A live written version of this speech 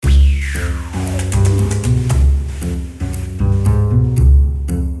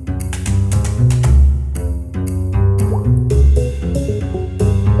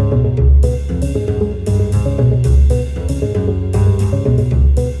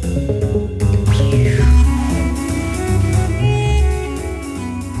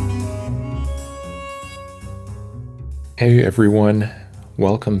Hey everyone,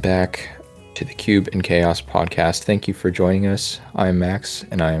 welcome back to the Cube and Chaos podcast. Thank you for joining us. I'm Max,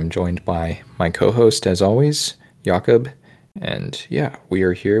 and I am joined by my co-host, as always, Jakob. And yeah, we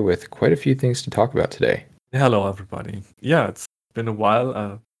are here with quite a few things to talk about today. Hello, everybody. Yeah, it's been a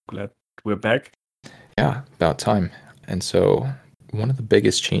while. Glad we're back. Yeah, about time. And so one of the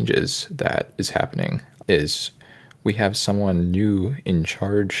biggest changes that is happening is we have someone new in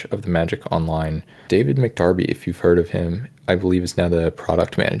charge of the Magic Online. David McDarby, if you've heard of him, I believe is now the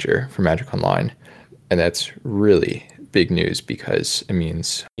product manager for Magic Online. And that's really big news because it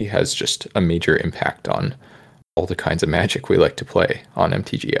means he has just a major impact on all the kinds of Magic we like to play on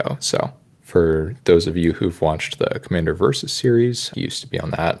MTGO. So for those of you who've watched the Commander Versus series, he used to be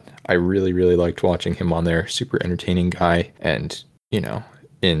on that. I really, really liked watching him on there. Super entertaining guy. And,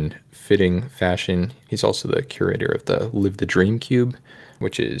 in fitting fashion, he's also the curator of the Live the Dream Cube,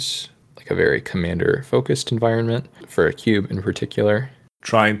 which is like a very Commander-focused environment for a cube in particular.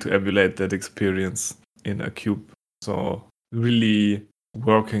 Trying to emulate that experience in a cube. So really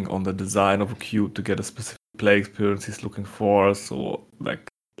working on the design of a cube to get a specific play experience he's looking for. So like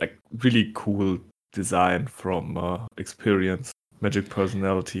really cool design from experience, Magic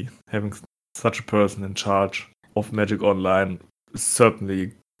personality. Having such a person in charge of Magic Online is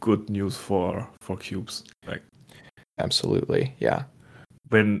certainly good news for cubes. Absolutely, yeah.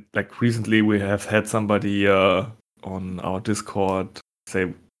 When recently we have had somebody on our Discord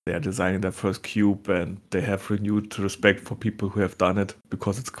say they are designing their first cube and they have renewed respect for people who have done it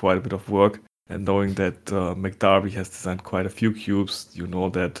because it's quite a bit of work. And knowing that McDarby has designed quite a few cubes, you know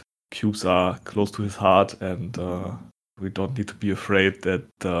that cubes are close to his heart, and we don't need to be afraid that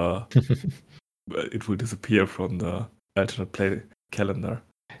it will disappear from the alternate play calendar.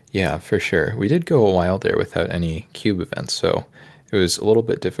 Yeah, for sure. We did go a while there without any cube events, so it was a little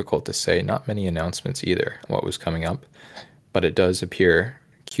bit difficult to say. Not many announcements either, what was coming up. But it does appear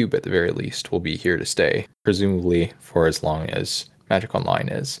Cube, at the very least, will be here to stay, presumably for as long as Magic Online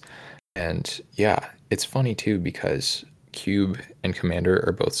is. And yeah, it's funny too because Cube and Commander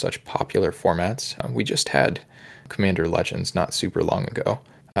are both such popular formats. We just had Commander Legends not super long ago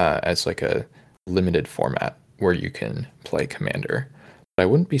as like a limited format where you can play Commander. But I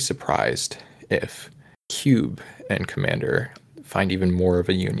wouldn't be surprised if Cube and Commander find even more of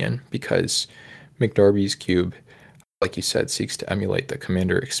a union because McDarby's Cube, like you said, seeks to emulate the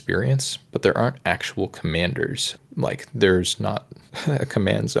Commander experience, but there aren't actual commanders. Like, there's not a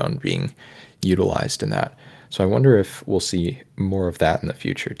command zone being utilized in that. So I wonder if we'll see more of that in the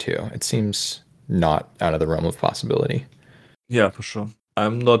future, too. It seems not out of the realm of possibility. Yeah, for sure.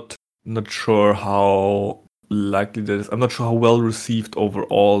 I'm not sure how likely that is. I'm not sure how well received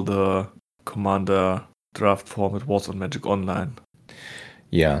overall the Commander draft format was on Magic Online.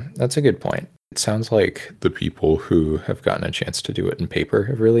 Yeah, that's a good point. It sounds like the people who have gotten a chance to do it in paper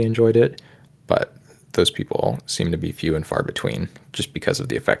have really enjoyed it, but those people seem to be few and far between just because of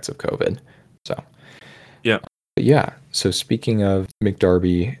the effects of COVID. So, yeah. But yeah, so speaking of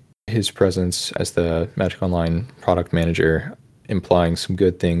McDarby, his presence as the Magic Online product manager implying some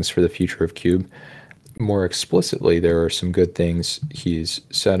good things for the future of Cube. More explicitly, there are some good things he's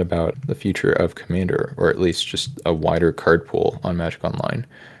said about the future of Commander, or at least just a wider card pool on Magic Online.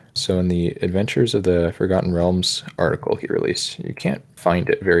 So in the Adventures of the Forgotten Realms article he released, you can't find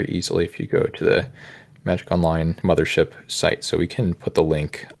it very easily if you go to the Magic Online mothership site. So we can put the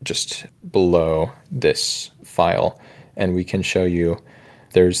link just below this file, and we can show you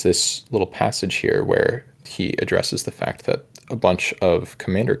there's this little passage here where he addresses the fact that a bunch of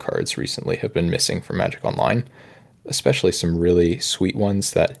Commander cards recently have been missing from Magic Online, especially some really sweet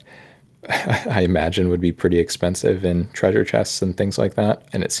ones that I imagine would be pretty expensive in treasure chests and things like that.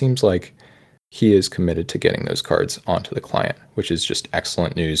 And it seems like he is committed to getting those cards onto the client, which is just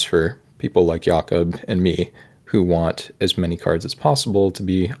excellent news for people like Jakob and me who want as many cards as possible to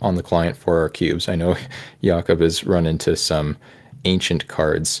be on the client for our cubes. I know Jakob has run into some ancient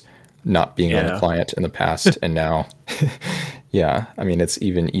cards not being on the client in the past, and now, yeah, I mean, it's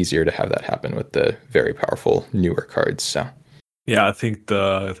even easier to have that happen with the very powerful newer cards. So, yeah, I think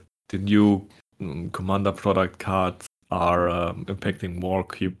the new Commander product cards are impacting more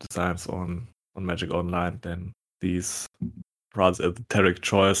cube designs on Magic Online than these rather esoteric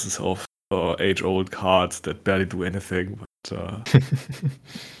choices of age-old cards that barely do anything, but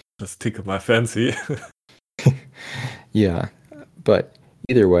just tickle my fancy. Yeah, but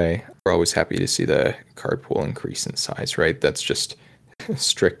either way, we're always happy to see the card pool increase in size, right? That's just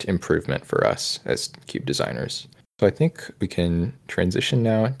strict improvement for us as cube designers. So I think we can transition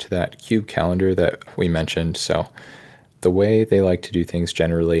now to that cube calendar that we mentioned. So the way they like to do things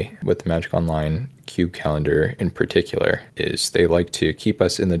generally with the Magic Online Cube Calendar in particular is they like to keep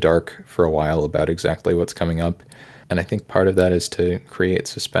us in the dark for a while about exactly what's coming up. And I think part of that is to create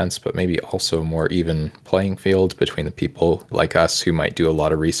suspense, but maybe also more even playing field between the people like us who might do a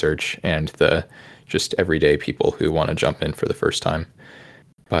lot of research and the just everyday people who want to jump in for the first time.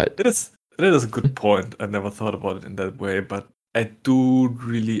 But It is a good point. I never thought about it in that way, but I do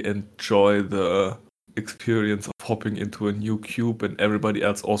really enjoy the experience of hopping into a new cube and everybody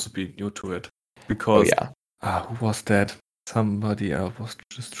else also being new to it. Because who was that? Somebody I watch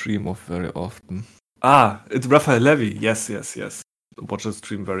the stream of very often. It's Raphael Levy. Yes. Watch the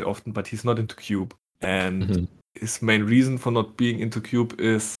stream very often, but he's not into cube. And his main reason for not being into cube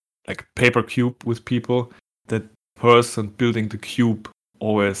is like paper cube with people. That person building the cube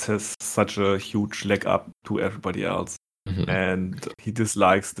always has such a huge leg up to everybody else. And he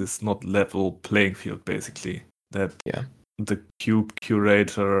dislikes this not level playing field, basically. That the cube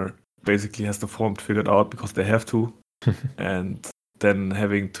curator basically has the form figured out because they have to. And then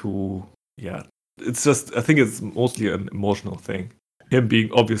having to, it's just, I think it's mostly an emotional thing. Him being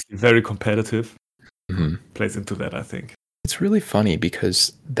obviously very competitive plays into that, I think. It's really funny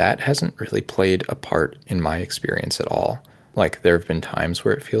because that hasn't really played a part in my experience at all. Like, there have been times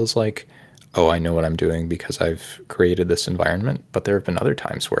where it feels like, oh, I know what I'm doing because I've created this environment. But there have been other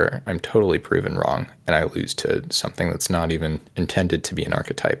times where I'm totally proven wrong and I lose to something that's not even intended to be an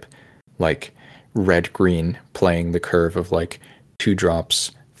archetype. Like red-green playing the curve of like 2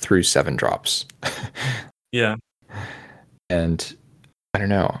 drops through 7 drops. Yeah. And I don't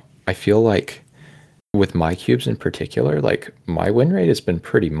know. I feel like with my cubes in particular, like my win rate has been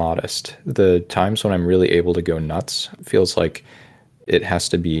pretty modest. The times when I'm really able to go nuts feels like it has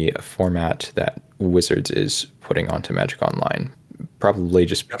to be a format that Wizards is putting onto Magic Online. Probably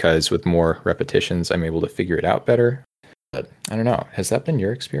just because with more repetitions, I'm able to figure it out better. But I don't know. Has that been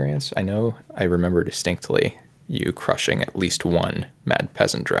your experience? I know I remember distinctly you crushing at least one Mad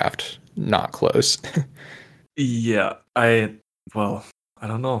Peasant draft. Not close. Yeah, I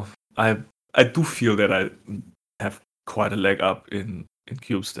don't know. I do feel that I have quite a leg up in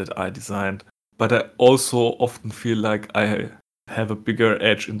cubes that I designed, but I also often feel like I have a bigger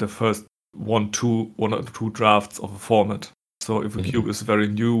edge in the first one or two drafts of a format. So if a cube is very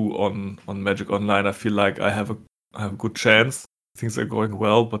new on Magic Online, I feel like I have a good chance. Things are going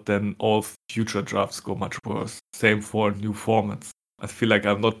well, but then all future drafts go much worse. Same for new formats. I feel like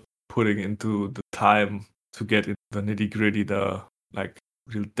I'm not putting into the time to get into the nitty-gritty, the like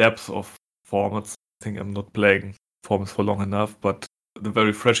real depth of formats. I think I'm not playing formats for long enough, but the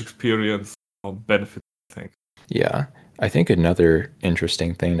very fresh experience will benefit, I think. Yeah, I think another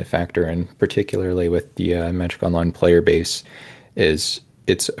interesting thing to factor in, particularly with the Magic Online player base, is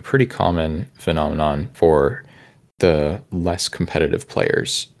it's a pretty common phenomenon for the less competitive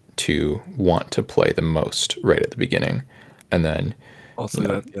players to want to play the most right at the beginning. And then Also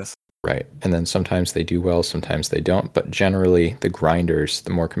that, yes. Right. And then sometimes they do well, sometimes they don't. But generally, the grinders,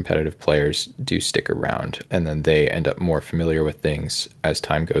 the more competitive players, do stick around. And then they end up more familiar with things as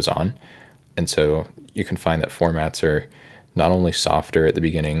time goes on. And so you can find that formats are not only softer at the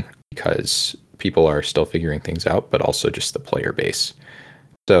beginning because people are still figuring things out, but also just the player base.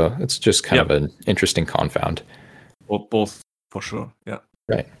 So it's just kind of an interesting confound. Well, both, for sure. Yeah.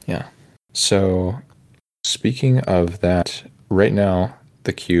 Right. Yeah. So speaking of that, right now,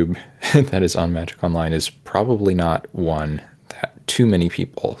 the cube that is on Magic Online is probably not one that too many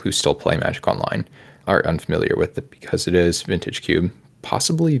people who still play Magic Online are unfamiliar with it because it is Vintage Cube,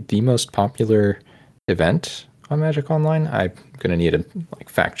 possibly the most popular event on Magic Online. I'm going to need a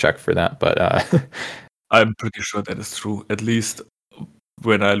fact check for that, but I'm pretty sure that is true. At least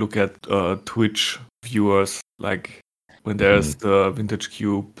when I look at Twitch viewers, like when there's the Vintage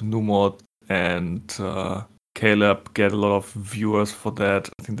Cube, Numod, and Caleb get a lot of viewers for that.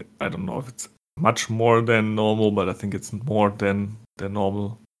 I don't know if it's much more than normal, but I think it's more than the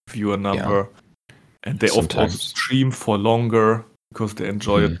normal viewer number. Yeah. And they often also stream for longer because they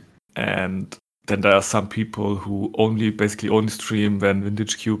enjoy it. And then there are some people who basically only stream when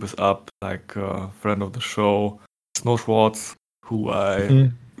Vintage Cube is up, like a friend of the show, Snow Schwartz, who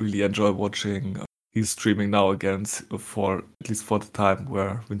I really enjoy watching. He's streaming now again at least for the time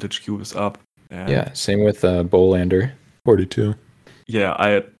where Vintage Cube is up. And yeah, same with Bolander 42. Yeah,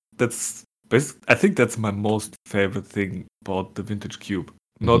 I think that's my most favorite thing about the Vintage Cube.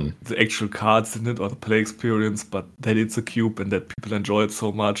 Not the actual cards in it or the play experience, but that it's a cube and that people enjoy it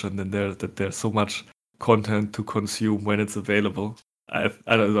so much, and then there's so much content to consume when it's available. I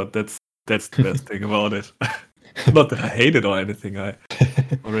don't know. That's the best thing about it. Not that I hate it or anything. I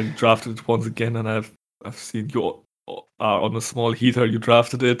already drafted it once again, and I've seen you are on a small heater. You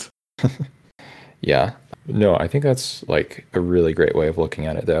drafted it. Yeah. No, I think that's like a really great way of looking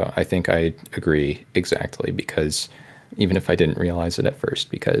at it, though. I think I agree exactly because even if I didn't realize it at first,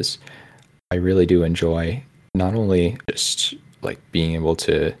 because I really do enjoy not only just like being able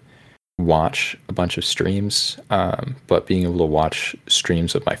to watch a bunch of streams, but being able to watch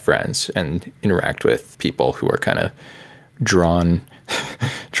streams of my friends and interact with people who are kind of drawn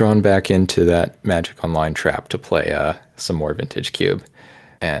drawn back into that Magic Online trap to play some more Vintage Cube.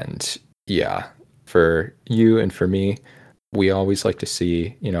 And yeah, for you and for me, we always like to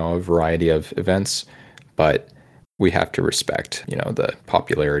see, a variety of events, but we have to respect, the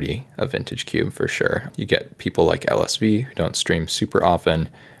popularity of Vintage Cube for sure. You get people like LSV who don't stream super often,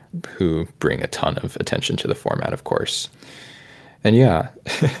 who bring a ton of attention to the format, of course. And yeah,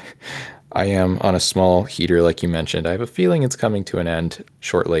 I am on a small heater, like you mentioned. I have a feeling it's coming to an end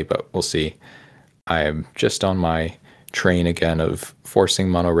shortly, but we'll see. I'm just on my train again of forcing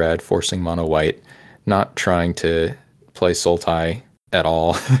mono red, forcing mono white, not trying to play Sultai at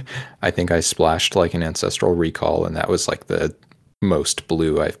all. I think I splashed like an Ancestral Recall, and that was like the most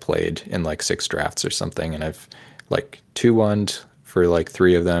blue I've played in like 6 drafts or something. And I've like 2-1'd for like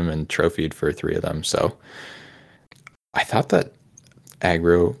 3 of them and trophied for 3 of them. So I thought that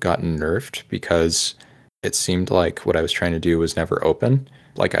aggro got nerfed because it seemed like what I was trying to do was never open.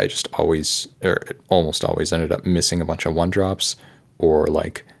 Like I just always, or almost always, ended up missing a bunch of 1-drops, or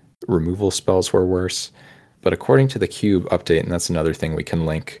like removal spells were worse. But according to the Cube update, and that's another thing we can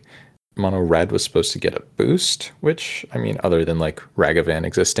link, Mono Red was supposed to get a boost, which, I mean, other than like Ragavan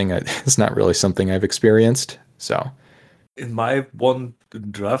existing, it's not really something I've experienced. So, In my one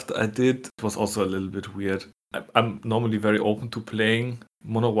draft I did, it was also a little bit weird. I'm normally very open to playing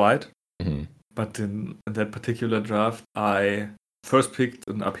mono white, mhm. but in that particular draft, I first picked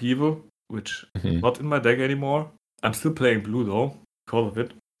an Upheaval, which is not in my deck anymore. I'm still playing blue though, because of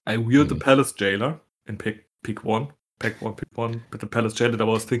it. I wheeled the Palace Jailer in pick one. Pick one with the Palace Jailer that I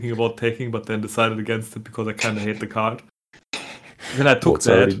was thinking about taking, but then decided against it because I kind of hate the card. Then I took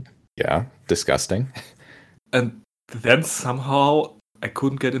that. Already, yeah, disgusting. And then somehow I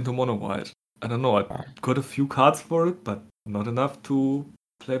couldn't get into mono white. I don't know. I got a few cards for it, but not enough to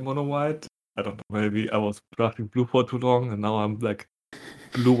play mono white. I don't know. Maybe I was drafting blue for too long, and now I'm like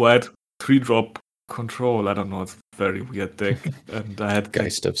blue white 3-drop control. I don't know. It's a very weird deck, and I had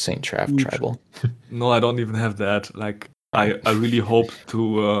Geist of Saint Traff Tribal. No, I don't even have that. Like I really hope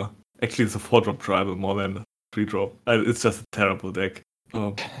to. Actually, it's a 4-drop tribal more than 3-drop. It's just a terrible deck.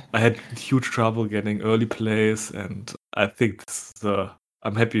 I had huge trouble getting early plays, and I think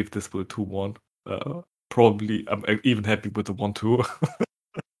I'm happy if this will 2-1. Probably, I'm even happy with the 1-2.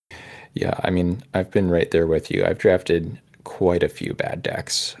 Yeah, I mean, I've been right there with you. I've drafted quite a few bad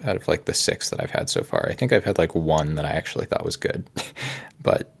decks out of like the 6 that I've had so far. I think I've had like 1 that I actually thought was good,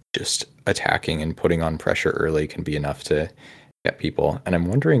 but just attacking and putting on pressure early can be enough to get people. And I'm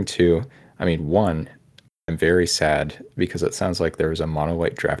wondering too, I mean, one, I'm very sad because it sounds like there was a mono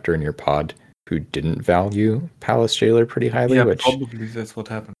white drafter in your pod who didn't value Palace Jailer pretty highly, Yeah, which probably that's what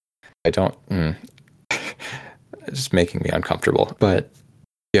happened. I don't. It's just making me uncomfortable. But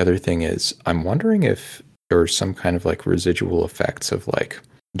the other thing is, I'm wondering if there were some kind of like residual effects of like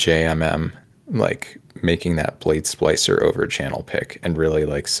JMM, like making that Blade Splicer over channel pick and really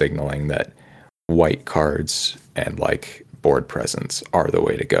like signaling that white cards and like board presence are the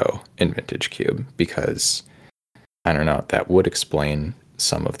way to go in Vintage Cube, because I don't know, that would explain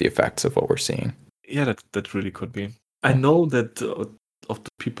some of the effects of what we're seeing. Yeah, that really could be. I know that of the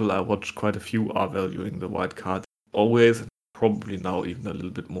people I watch, quite a few are valuing the white card always, and probably now even a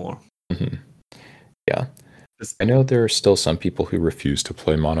little bit more. Mm-hmm. Yeah. I know there are still some people who refuse to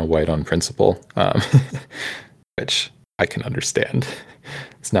play mono white on principle, which I can understand.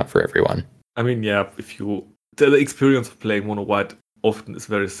 It's not for everyone. I mean, yeah, the experience of playing mono white often is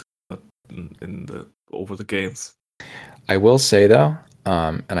very similar over the games. I will say though,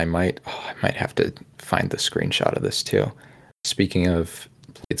 and I might have to find the screenshot of this too. Speaking of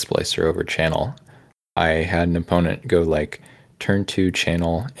Blade Splicer over channel, I had an opponent go like turn 2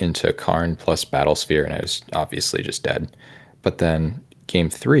 channel into Karn plus Battlesphere, and I was obviously just dead. But then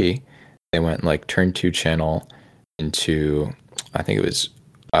game 3, they went like turn 2 channel into, I think it was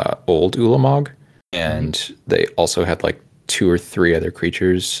old Ulamog, and they also had like 2 or 3 other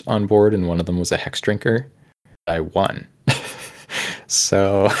creatures on board, and one of them was a Hex Drinker. I won.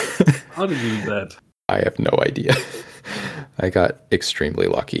 So how did you do that? I have no idea. I got extremely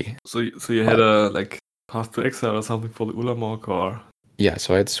lucky. So you had a like Path to Exile or something for the Ulamog, or? Yeah,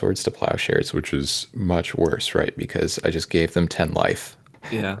 so I had Swords to Plowshares, which was much worse, right? Because I just gave them 10 life.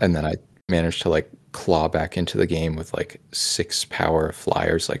 Yeah. And then I managed to like claw back into the game with like 6 power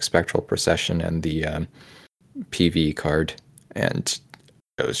flyers like Spectral Procession and the PV card, and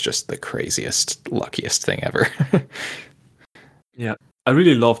it was just the craziest, luckiest thing ever. Yeah, I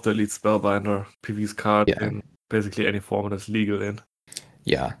really love the Elite Spellbinder PV's card Yeah. in basically any format that's legal in.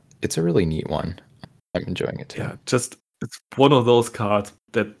 Yeah, it's a really neat one. I'm enjoying it too. Yeah, just it's one of those cards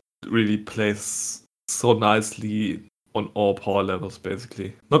that really plays so nicely on all power levels,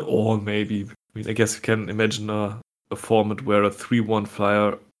 basically. Not all, maybe. I mean, I guess you can imagine a format where a 3/1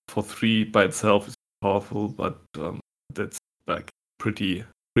 flyer for 3 by itself is powerful, but that's like pretty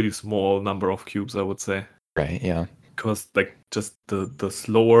small number of cubes, I would say. Right, yeah. Because like just the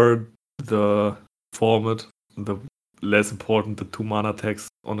slower the format, the less important the 2 mana text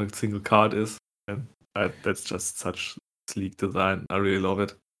on a single card is, and that's just such sleek design. I really love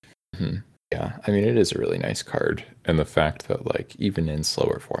it. Mm-hmm. Yeah, I mean, it is a really nice card, and the fact that like even in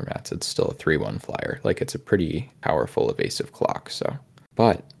slower formats, it's still a 3/1 flyer. Like it's a pretty powerful evasive clock. So,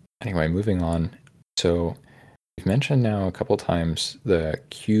 but anyway, moving on. So we've mentioned now a couple times the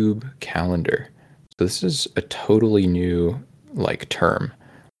cube calendar. So this is a totally new like term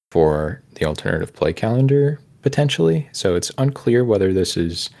for the alternative play calendar potentially. So it's unclear whether this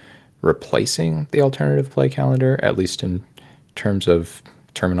is replacing the alternative play calendar, at least in terms of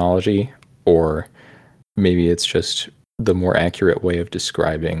terminology, or maybe it's just the more accurate way of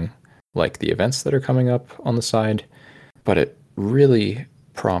describing like the events that are coming up on the side. But it really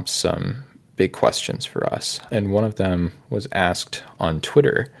prompts some big questions for us. And one of them was asked on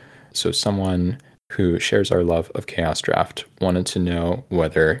Twitter. So someone who shares our love of Chaos Draft wanted to know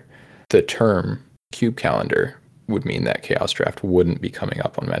whether the term cube calendar would mean that Chaos Draft wouldn't be coming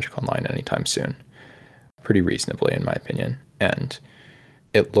up on Magic Online anytime soon. Pretty reasonably, in my opinion. And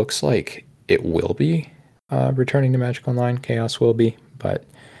it looks like it will be returning to Magic Online. Chaos will be, but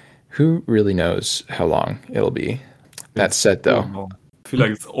who really knows how long it'll be? That said, though, I feel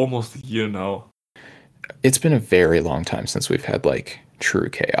like it's almost a year now. It's been a very long time since we've had like true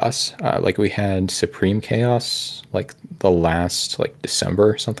chaos. Like we had Supreme Chaos like the last like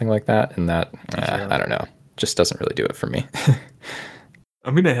December, something like that, and that I don't know, just doesn't really do it for me.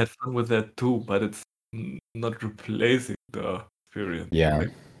 I mean, I had fun with that too, but it's not replacing the experience. Yeah,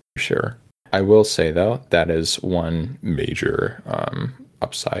 for sure. I will say though, that is one major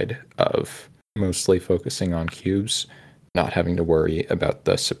upside of mostly focusing on cubes, not having to worry about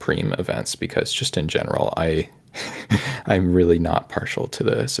the Supreme events, because just in general, I'm really not partial to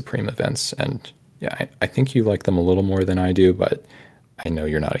the Supreme events, and yeah, I think you like them a little more than I do, but I know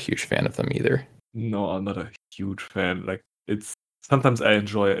you're not a huge fan of them either. No, I'm not a huge fan. Like it's sometimes I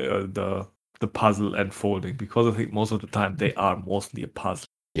enjoy the puzzle and folding, because I think most of the time they are mostly a puzzle.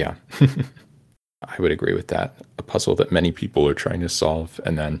 Yeah, I would agree with that. A puzzle that many people are trying to solve,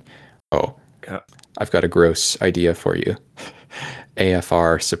 and then, oh, Yeah. I've got a gross idea for you.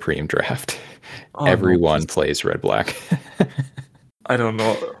 AFR Supreme Draft. Oh, Everyone no, plays red black. I don't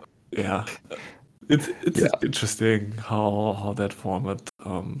know. Yeah, it's Yeah. interesting how that format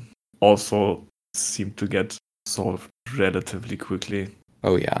also seemed to get solved relatively quickly.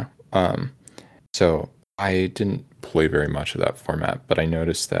 Oh yeah. So I didn't play very much of that format, but I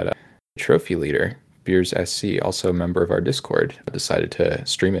noticed that trophy leader Beers SC, also a member of our Discord, decided to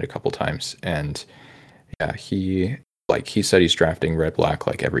stream it a couple times, and yeah, he said he's drafting red black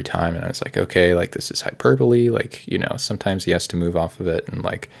like every time, and I was like, okay, like this is hyperbole, like, you know, sometimes he has to move off of it, and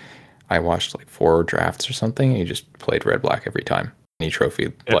like I watched like 4 drafts or something, and he just played red black every time, and he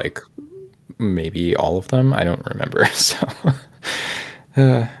trophied like maybe all of them, I don't remember. So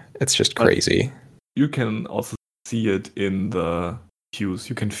it's just crazy. You can also see it in the queues.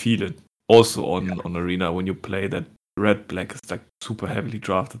 You can feel it also on Arena when you play that red black is like super heavily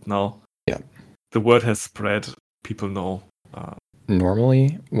drafted now. Yeah. The word has spread. People know.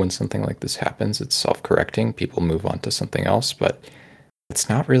 Normally, when something like this happens, it's self-correcting. People move on to something else, but it's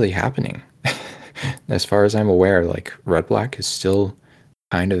not really happening. As far as I'm aware, like red black is still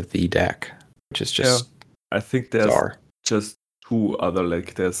kind of the deck, which is just I think there's bizarre. just 2 other,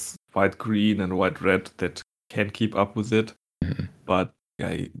 like there's white green and white red that can keep up with it, but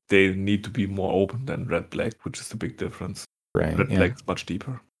yeah, they need to be more open than red black, which is the big difference. Right. Red black is much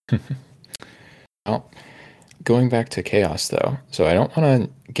deeper. Well, going back to chaos though, so I don't want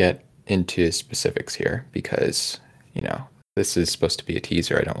to get into specifics here because, you know, this is supposed to be a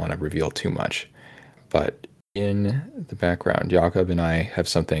teaser. I don't want to reveal too much. But in the background, Jakob and I have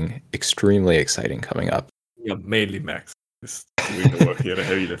something extremely exciting coming up. Yeah, mainly Max is doing the work here, the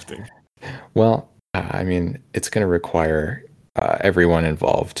heavy lifting. Well, I mean, it's going to require everyone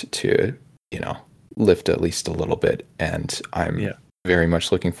involved to, you know, lift at least a little bit. And I'm very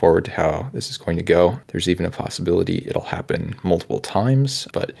much looking forward to how this is going to go. There's even a possibility it'll happen multiple times,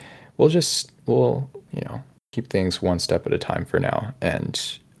 but we'll keep things one step at a time for now.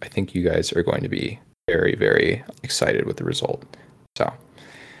 And I think you guys are going to be very, very excited with the result. So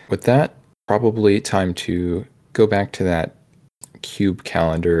with that, probably time to go back to that cube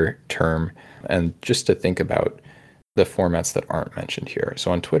calendar term and just to think about the formats that aren't mentioned here.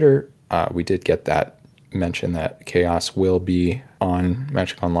 So on Twitter, we did get that mention that Chaos will be on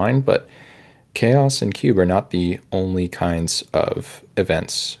Magic Online, but Chaos and Cube are not the only kinds of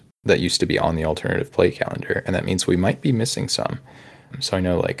events that used to be on the alternative play calendar, and that means we might be missing some. So I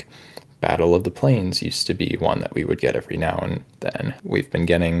know like Battle of the Plains used to be one that we would get every now and then. We've been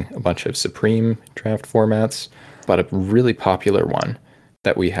getting a bunch of Supreme draft formats, but a really popular one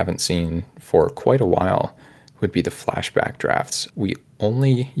that we haven't seen for quite a while would be the flashback drafts. We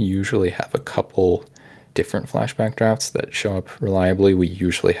only usually have a couple different flashback drafts that show up reliably. We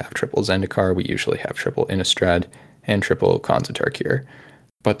usually have triple Zendikar, we usually have triple Innistrad, and triple Khans of Tarkir.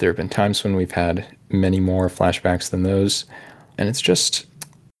 But there have been times when we've had many more flashbacks than those, and it's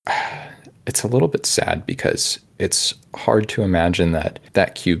a little bit sad because it's hard to imagine that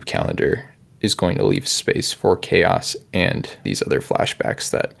that cube calendar is going to leave space for Chaos and these other flashbacks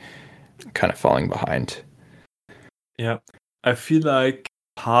that are kind of falling behind. Yeah, I feel like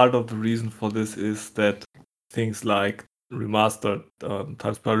part of the reason for this is that things like remastered,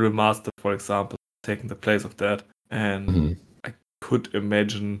 Time Spiral Remastered, for example, taking the place of that. And I could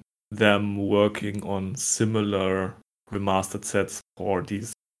imagine them working on similar remastered sets for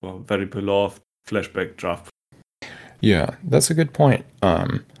these very beloved flashback draft. Yeah, that's a good point.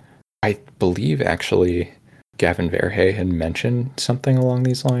 I believe actually Gavin Verhey had mentioned something along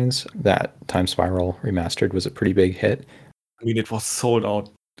these lines, that Time Spiral Remastered was a pretty big hit. I mean, it was sold out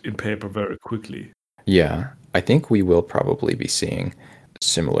in paper very quickly. Yeah, I think we will probably be seeing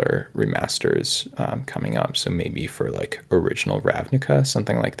similar remasters coming up. So maybe for like original Ravnica,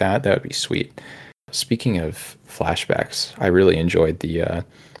 something like that, that would be sweet. Speaking of flashbacks, I really enjoyed the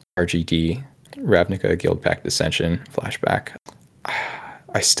RGD Ravnica Guild Pact Ascension flashback.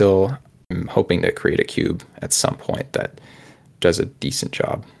 I still am hoping to create a cube at some point that does a decent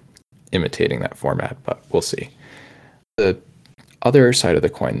job imitating that format, but we'll see. The other side of the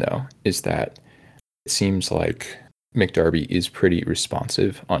coin, though, is that it seems like McDarby is pretty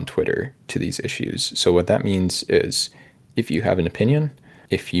responsive on Twitter to these issues. So what that means is if you have an opinion,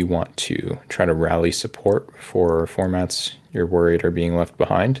 if you want to try to rally support for formats you're worried are being left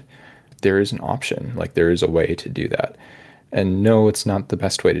behind, there is an option. Like there is a way to do that. And no, it's not the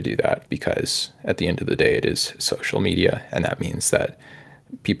best way to do that because at the end of the day, it is social media. And that means that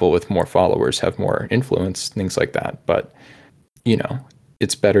people with more followers have more influence, things like that. But,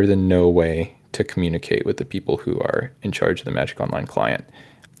 it's better than no way to communicate with the people who are in charge of the Magic Online client.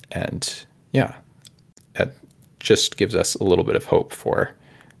 And yeah, that just gives us a little bit of hope for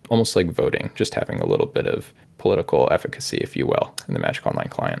almost like voting, just having a little bit of political efficacy, if you will, in the Magic Online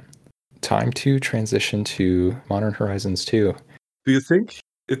client. Time to transition to Modern Horizons 2. Do you think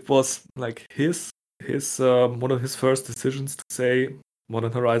it was like his one of his first decisions to say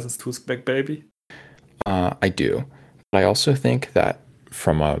Modern Horizons 2 is back, baby? I do. But I also think that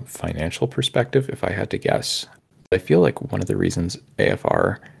from a financial perspective, if I had to guess, I feel like one of the reasons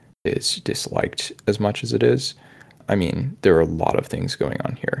AFR is disliked as much as it is, I mean, there are a lot of things going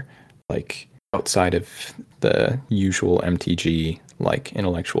on here. Like outside of the usual MTG, like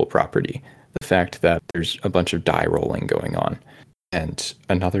intellectual property, the fact that there's a bunch of die rolling going on. And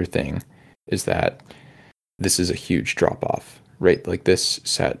another thing is that this is a huge drop off, right? Like this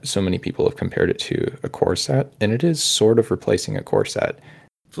set, so many people have compared it to a core set, and it is sort of replacing a core set.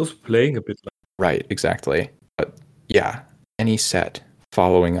 It was playing a bit like. Right, exactly. But yeah, any set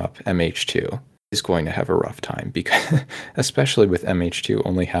following up MH2 is going to have a rough time because, especially with MH2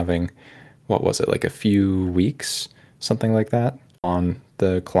 only having, what was it, like a few weeks, something like that, on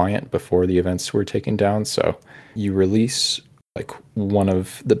the client before the events were taken down. So you release like one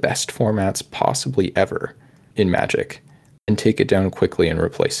of the best formats possibly ever in Magic and take it down quickly and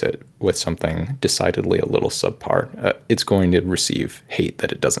replace it with something decidedly a little subpar. It's going to receive hate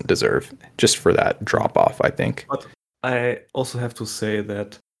that it doesn't deserve just for that drop off, I think. But I also have to say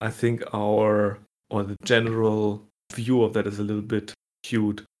that I think the general view of that is a little bit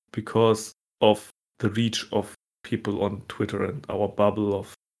skewed because of the reach of people on Twitter and our bubble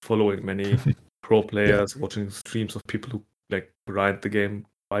of following many pro players, watching streams of people who like grind the game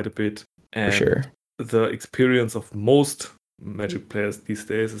quite a bit. And for sure. The experience of most Magic players these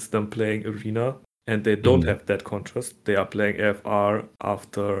days is them playing Arena, and they don't have that contrast. They are playing AFR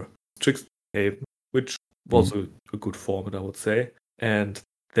after Strixhaven, which was a good format, I would say. and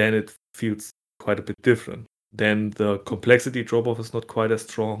then it feels quite a bit different. Then the complexity drop-off is not quite as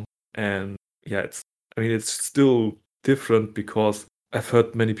strong, and yeah, it's still different because I've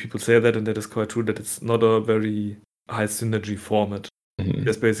heard many people say that, and that is quite true, that it's not a very high synergy format. Mhm.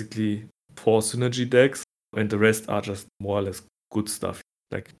 There's basically 4 synergy decks, and the rest are just more or less good stuff.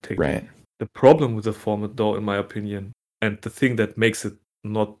 Like Right. the problem with the format, though, in my opinion, and the thing that makes it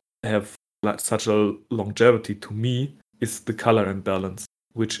not have such a longevity to me, is the color imbalance,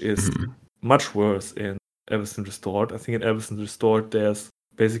 which is Mhm. much worse in Everything Restored. I think in Everything Restored, there's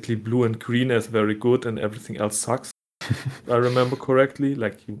basically blue and green as very good, and everything else sucks. If I remember correctly,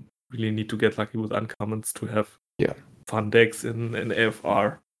 like you really need to get lucky with uncommons to have Yeah. fun decks in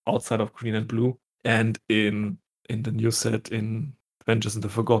AFR outside of green and blue. And in the new set in Adventures in the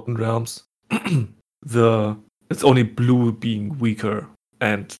Forgotten Realms, it's only blue being weaker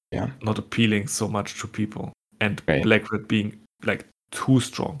and Yeah. not appealing so much to people, and Right. black-red being like too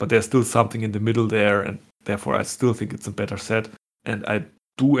strong. But there's still something in the middle there, and therefore I still think it's a better set. And I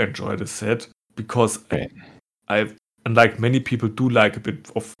do enjoy the set because Right. and like many people do like a bit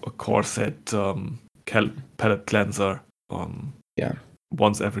of a core set palette cleanser Yeah.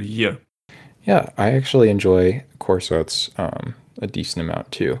 once every year. Yeah, I actually enjoy core sets a decent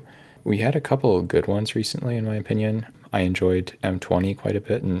amount too. We had a couple of good ones recently, in my opinion. I enjoyed M20 quite a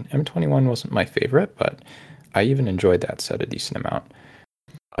bit, and M21 wasn't my favorite, but I even enjoyed that set a decent amount.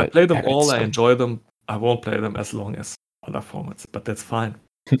 I But play them yeah, all, I enjoy them. I won't play them as long as other formats, but that's fine.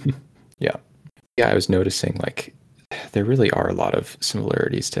 yeah. Yeah, I was noticing like there really are a lot of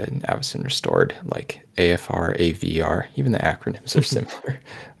similarities to Avacyn Restored, like AFR, AVR, even the acronyms are similar.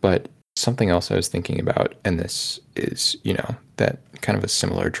 But something else I was thinking about, and this is, that kind of a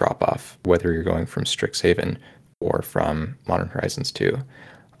similar drop off, whether you're going from Strixhaven or from Modern Horizons 2.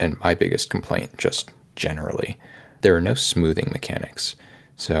 And my biggest complaint, just generally, there are no smoothing mechanics.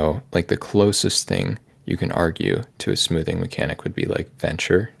 So, like, the closest thing you can argue to a smoothing mechanic would be like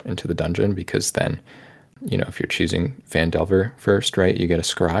venture into the dungeon, because then, if you're choosing Phandelver first, right, you get a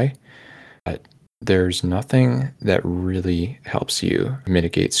scry. But there's nothing that really helps you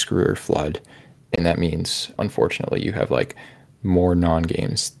mitigate screw or flood. And that means, unfortunately, you have like more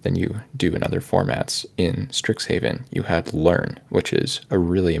non-games than you do in other formats. In Strixhaven, you had Learn, which is a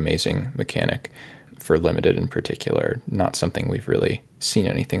really amazing mechanic for Limited in particular, not something we've really seen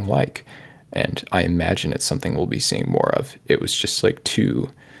anything like. And I imagine it's something we'll be seeing more of. It was just like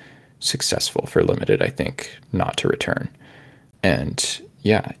too successful for Limited, I think, not to return. And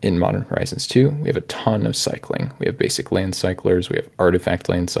yeah, in Modern Horizons 2, we have a ton of cycling. We have basic land cyclers, we have artifact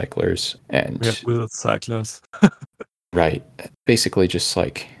land cyclers, and We have wizard cyclers. right, basically just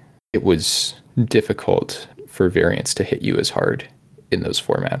like it was difficult for variants to hit you as hard in those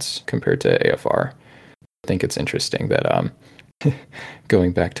formats compared to AFR. I think it's interesting that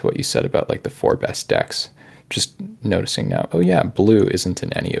going back to what you said about like the 4 best decks, just noticing now, oh yeah, blue isn't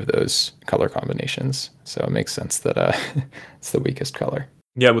in any of those color combinations. So it makes sense that it's the weakest color.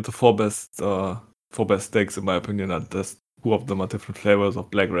 Yeah, with the 4 best decks, in my opinion, are just 2 of them are different flavors of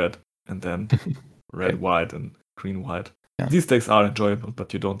black-red, and then red-white and green-white. Yeah. These decks are enjoyable,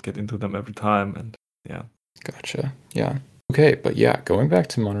 but you don't get into them every time, and yeah. Gotcha. Yeah. Okay, but yeah, going back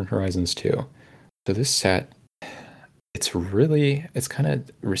to Modern Horizons 2. So this set, it's kind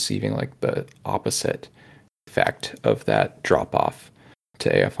of receiving like the opposite effect of that drop off to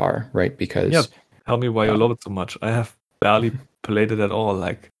AFR, right? Because yeah, tell me why you love it so much. I have barely played it at all.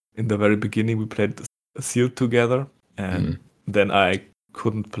 Like in the very beginning, we played Sealed together, and then I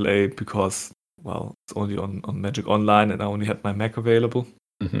couldn't play because, well, it's only on Magic Online, and I only had my Mac available.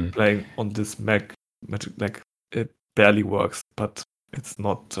 Playing on this Mac, Magic, like it barely works, but it's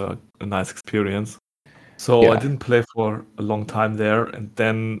not a nice experience. So I didn't play for a long time there, and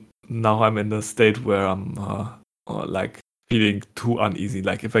then now I'm in a state where I'm like feeling too uneasy.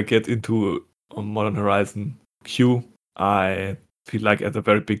 Like if I get into a Modern Horizon queue, I feel like at a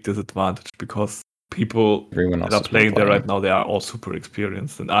very big disadvantage because people that are playing there right now, they are all super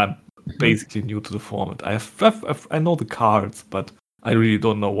experienced, and I'm basically new to the format. I know the cards, but I really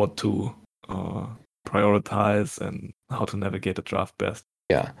don't know what to prioritize and how to navigate the draft best.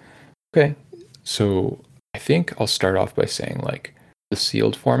 Yeah. Okay. So I think I'll start off by saying like the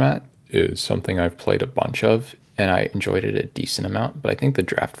sealed format is something I've played a bunch of, and I enjoyed it a decent amount, but I think the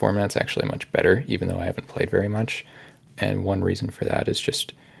draft format's actually much better, even though I haven't played very much. And one reason for that is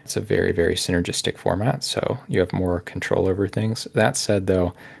just it's a very, very synergistic format, so you have more control over things. That said,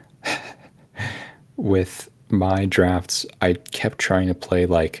 though, with my drafts, I kept trying to play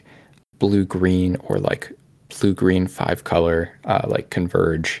like blue-green or like blue-green 5-color, like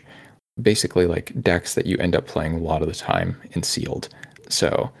Converge, basically like decks that you end up playing a lot of the time in sealed.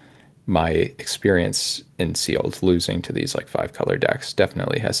 So my experience in sealed losing to these like 5-color decks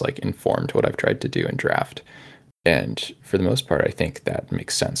definitely has like informed what I've tried to do in draft. And for the most part, I think that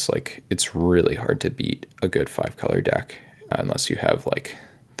makes sense. Like it's really hard to beat a good 5-color deck unless you have like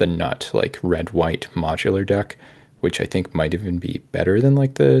the nut like red-white modular deck, which I think might even be better than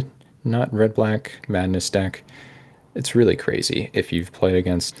like the nut red-black madness deck. It's really crazy if you've played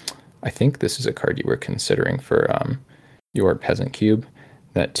against. I think this is a card you were considering for your Peasant Cube,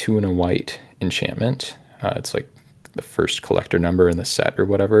 that 2 and a white enchantment. It's like the first collector number in the set or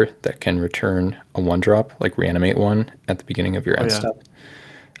whatever that can return a 1-drop, like reanimate one at the beginning of your end step.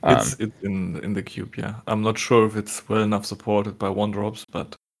 It's in the cube, yeah. I'm not sure if it's well enough supported by 1-drops,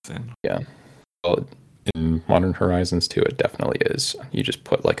 but yeah. Well, in Modern Horizons 2, it definitely is. You just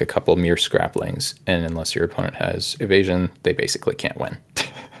put like a couple mere scraplings, and unless your opponent has evasion, they basically can't win.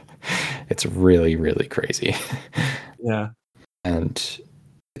 It's really, really crazy. Yeah. And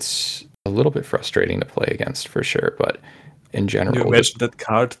it's a little bit frustrating to play against for sure, but in general, you imagine that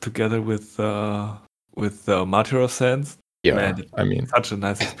card together with Martyr of Sands. Yeah, man, I mean, such a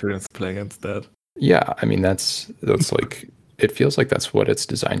nice experience to play against that. Yeah, I mean that's like it feels like that's what it's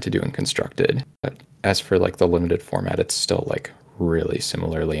designed to do in Constructed. But as for like the limited format, it's still like really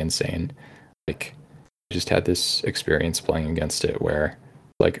similarly insane. Like I just had this experience playing against it where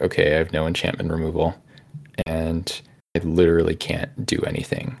like, okay, I have no enchantment removal and I literally can't do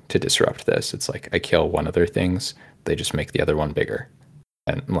anything to disrupt this. It's like I kill one of their things, they just make the other one bigger.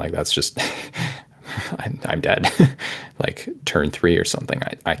 And like that's just I'm dead. Like turn 3 or something,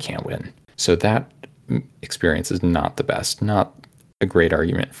 I can't win. So that experience is not the best, not a great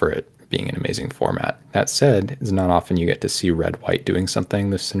argument for it being an amazing format. That said, it's not often you get to see red-white doing something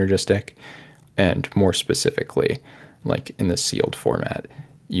this synergistic. And more specifically, like in the sealed format,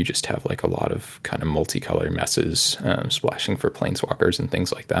 you just have like a lot of kind of multicolor messes, splashing for planeswalkers and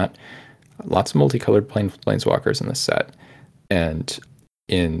things like that. Lots of multicolored planeswalkers in this set. And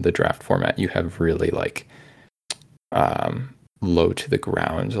in the draft format, you have really like low to the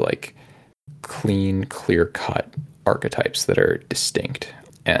ground, like clean, clear-cut archetypes that are distinct.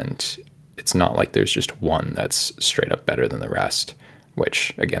 And it's not like there's just one that's straight up better than the rest,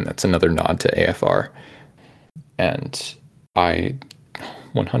 which again, that's another nod to AFR. And I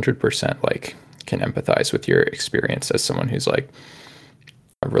 100% like can empathize with your experience as someone who's like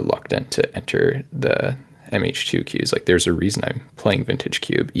reluctant to enter the MH2 queues. Like there's a reason I'm playing Vintage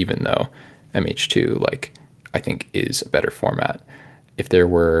Cube, even though MH2 like I think is a better format. If there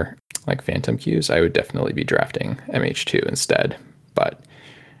were like Phantom queues, I would definitely be drafting MH2 instead. But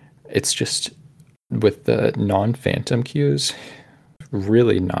it's just with the non-Phantom queues,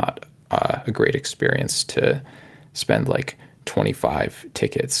 really not a great experience to spend like 25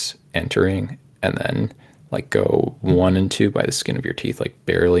 tickets entering and then like go 1 and 2 by the skin of your teeth, like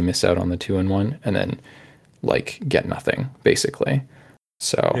barely miss out on the 2 and 1, and then like get nothing basically.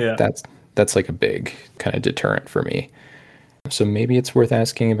 So Yeah. that's like a big kind of deterrent for me. So maybe it's worth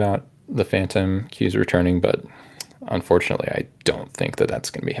asking about the Phantom queues returning, but unfortunately, I don't think that that's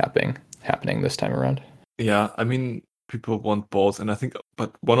going to be happening this time around. Yeah, I mean, people want both, and I think,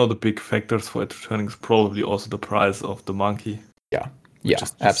 but one of the big factors for it returning is probably also the price of the monkey. Yeah,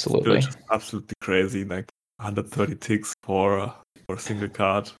 absolutely. Just absolutely crazy, like 130 ticks for a single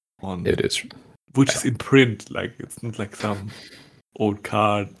card on. It is, which is in print, like it's not like some old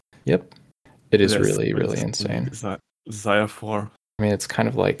card. Yep, it is really, really insane. Desire for. I mean, it's kind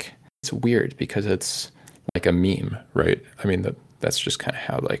of like it's weird because it's like a meme, right? I mean, that's just kind of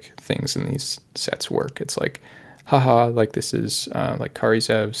how like things in these sets work. It's like, haha, like this is like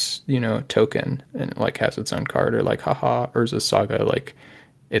Karizev's, token and it like has its own card, or like, haha, Urza's Saga, like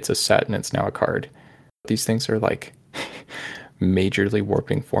it's a set and it's now a card. These things are like majorly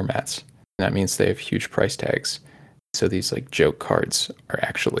warping formats. And that means they have huge price tags. So these like joke cards are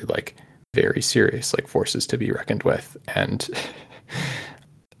actually like very serious, like forces to be reckoned with. And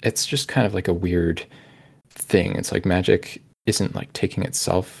it's just kind of like a weird thing. It's like Magic isn't like taking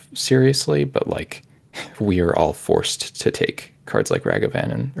itself seriously, but like we are all forced to take cards like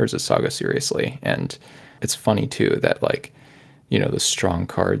Ragavan and Urza's Saga seriously. And it's funny too that like, the strong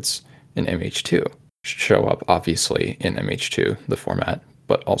cards in MH2 show up obviously in MH2, the format,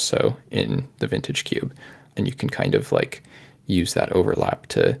 but also in the Vintage Cube. And you can kind of like use that overlap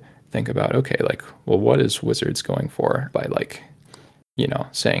to think about, okay, like, well, what is Wizards going for by like,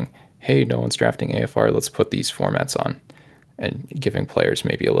 saying, hey, no one's drafting AFR, let's put these formats on, and giving players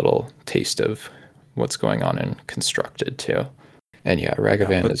maybe a little taste of what's going on in Constructed too. And yeah,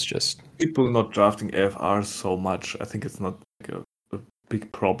 Ragavan is just... People not drafting AFR so much, I think it's not like a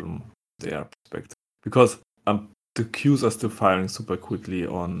big problem. their perspective. Because the queues are still firing super quickly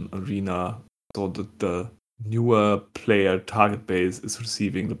on Arena, so that the newer player target base is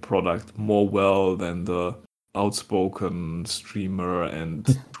receiving the product more well than the outspoken streamer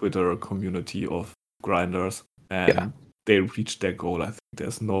and Twitter community of grinders, and they reach their goal. I think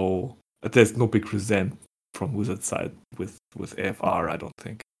there's no big resent from Wizards side with AFR, I don't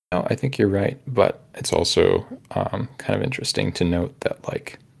think. No, I think you're right, but it's also kind of interesting to note that,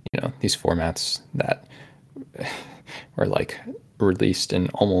 like, these formats that were like released in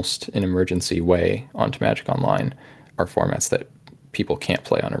almost an emergency way onto Magic Online are formats that people can't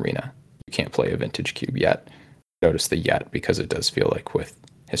play on Arena. You can't play a Vintage Cube yet. Notice the yet because it does feel like with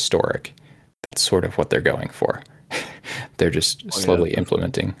Historic, that's sort of what they're going for. They're just slowly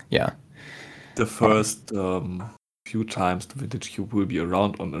implementing. Yeah. The first few times the Vintage Cube will be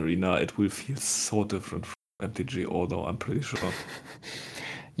around on Arena, it will feel so different from MTG, although I'm pretty sure.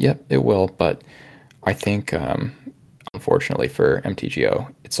 Yep, it will, but I think unfortunately for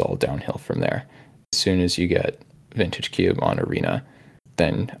MTGO, it's all downhill from there. As soon as you get Vintage Cube on Arena,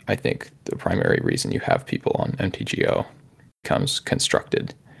 then I think the primary reason you have people on MTGO becomes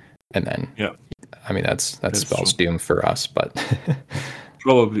constructed. And then, I mean, that spells doom for us, but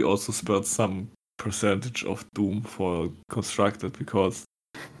probably also spells some percentage of doom for constructed, because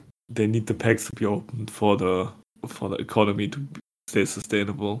they need the packs to be opened for the economy to stay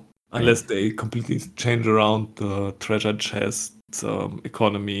sustainable. Unless they completely change around the treasure chest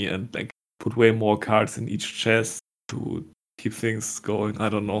economy and like put way more cards in each chest to keep things going. I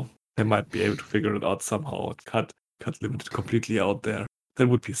don't know. They might be able to figure it out somehow. Cut limited completely out there. That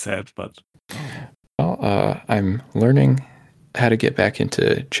would be sad, but. Well, I'm learning how to get back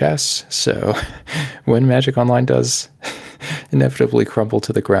into chess, so when Magic Online does inevitably crumble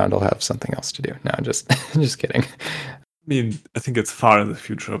to the ground, I'll have something else to do. No, I'm just kidding. I mean, I think it's far in the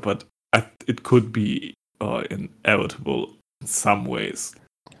future, but it could be inevitable in some ways.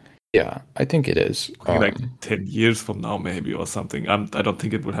 Yeah, I think it is. Like 10 years from now, maybe, or something. I don't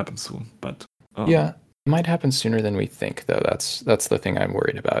think it will happen soon, but. Yeah, it might happen sooner than we think, though. That's the thing I'm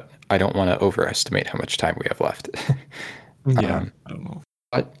worried about. I don't want to overestimate how much time we have left. I don't know.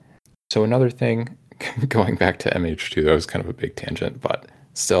 But so another thing, going back to MH2, that was kind of a big tangent, but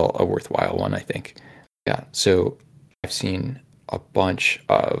still a worthwhile one, I think. Yeah, so I've seen a bunch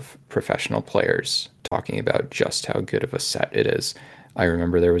of professional players talking about just how good of a set it is. I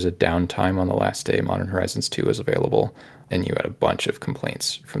remember there was a downtime on the last day Modern Horizons 2 was available, and you had a bunch of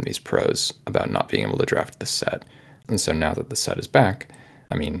complaints from these pros about not being able to draft the set. And so now that the set is back,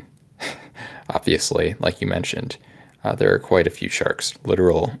 I mean, obviously, like you mentioned, there are quite a few sharks,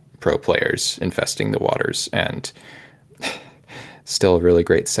 literal pro players infesting the waters, and still a really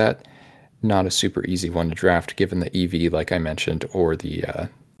great set. Not a super easy one to draft given the EV, like I mentioned, or the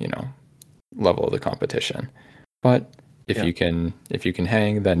level of the competition. But if you can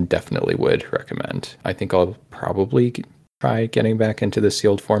hang, then definitely would recommend. I think I'll probably try getting back into the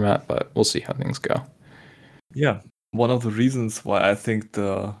sealed format, but we'll see how things go. Yeah, one of the reasons why I think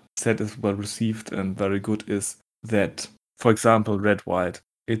the set is well received and very good is that, for example, Red White,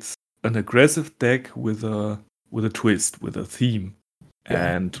 it's an aggressive deck with a twist, with a theme.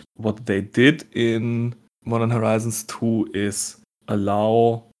 Yeah. And what they did in Modern Horizons 2 is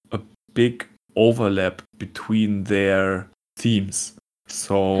allow a big overlap between their themes.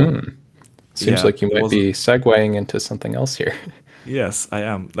 So seems like you might be segueing into something else here. Yes, I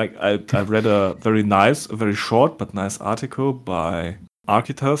am. Like I read a very short but nice article by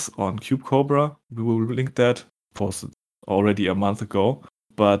Architas on Cube Cobra. We will link that, posted already a month ago.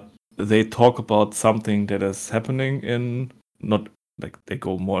 But they talk about something that is happening in, not like they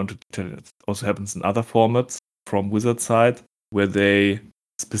go more into detail. It also happens in other formats from Wizard side, where they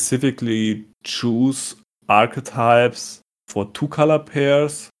specifically choose archetypes for 2-color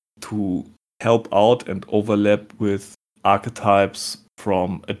pairs to help out and overlap with archetypes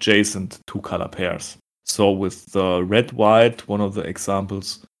from adjacent 2-color pairs. So with the red-white, one of the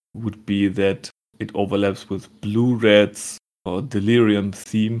examples would be that it overlaps with blue-red's delirium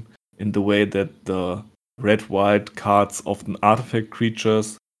theme in the way that the red-white cards often artifact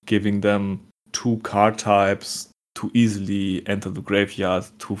creatures, giving them 2 card types to easily enter the graveyard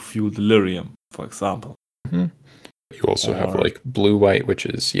to fuel delirium, for example. Mm-hmm. You also have like blue-white, which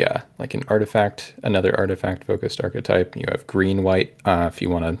is, like an artifact, another artifact-focused archetype. You have green-white if you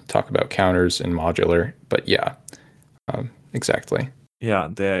want to talk about counters and modular. But exactly. Yeah,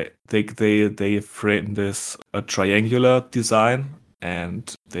 they frame this a triangular design,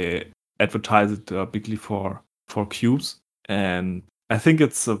 and they advertise it bigly for cubes. And I think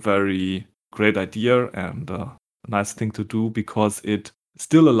it's a very great idea and a nice thing to do, because it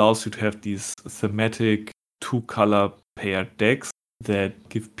still allows you to have these thematic 2-color paired decks that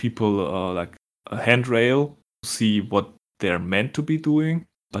give people like a handrail to see what they're meant to be doing,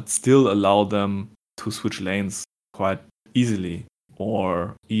 but still allow them to switch lanes quite easily,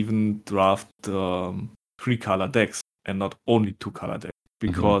 or even draft 3-color decks and not only 2-color decks.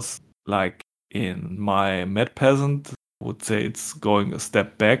 Because like in my Mad Peasant, I would say it's going a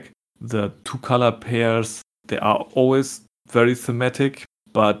step back. The 2-color pairs, they are always very thematic,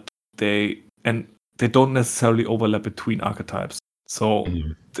 but they don't necessarily overlap between archetypes. So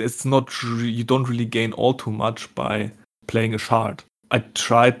it's not you don't really gain all too much by playing a shard. I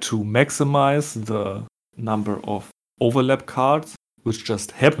tried to maximize the number of overlap cards, which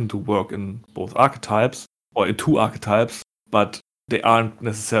just happen to work in both archetypes or in 2 archetypes, but they aren't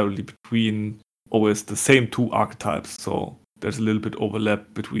necessarily between always the same 2 archetypes. So there's a little bit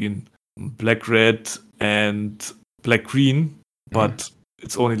overlap between black-red and black-green, but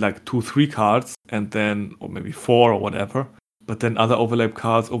it's only like 2-3 cards, and then, or maybe 4 or whatever. But then other overlap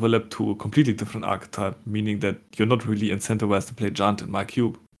cards overlap to a completely different archetype, meaning that you're not really incentivized to play Jund in my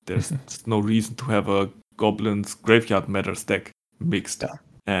cube. There's no reason to have a Goblins Graveyard Matters deck mixed. Yeah.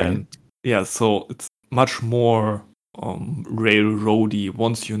 And so it's much more railroady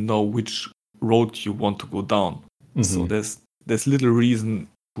once you know which road you want to go down. So there's little reason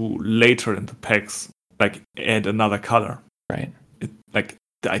to later in the packs like add another color. Right. Like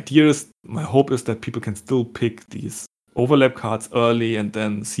the idea is, my hope is that people can still pick these overlap cards early and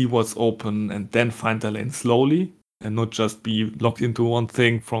then see what's open and then find their lane slowly, and not just be locked into one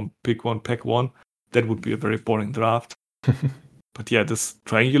thing from pick one, pack one. That would be a very boring draft. But yeah, this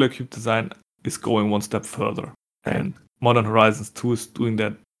triangular cube design is going one step further. Right. And Modern Horizons 2 is doing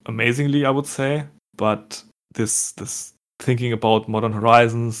that amazingly, I would say. But this thinking about Modern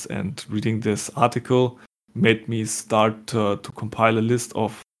Horizons and reading this article made me start to compile a list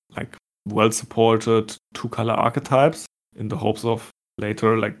of like well-supported 2-color archetypes in the hopes of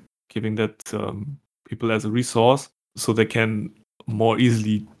later like giving that people as a resource so they can more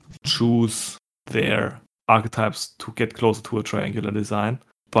easily choose their archetypes to get closer to a triangular design.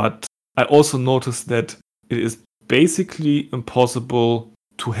 But I also noticed that it is basically impossible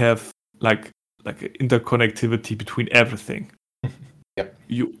to have like interconnectivity between everything. Yep.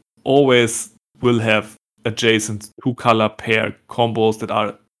 You always will have adjacent 2-color pair combos that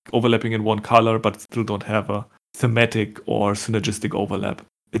are overlapping in one color but still don't have a thematic or synergistic overlap.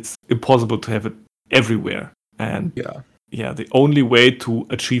 It's impossible to have it everywhere. And the only way to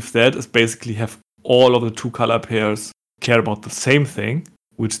achieve that is basically have all of the 2-color pairs care about the same thing,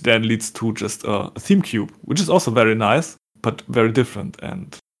 which then leads to just a theme cube, which is also very nice but very different.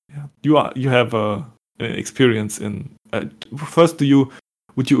 And you have an experience in first,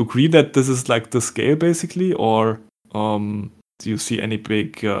 would you agree that this is like the scale basically, or do you see any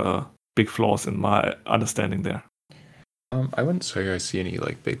big flaws in my understanding there? I wouldn't say I see any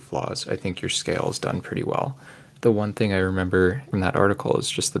like big flaws. I think your scale is done pretty well. The one thing I remember from that article is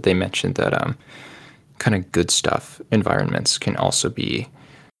just that they mentioned that kind of good stuff environments can also be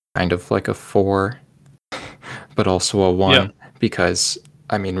kind of like a 4, but also a 1, because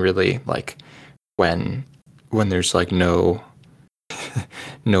I mean, really, like when there's like no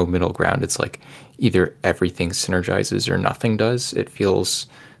middle ground, it's like either everything synergizes or nothing does. It feels,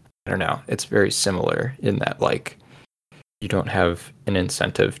 I don't know, it's very similar in that like you don't have an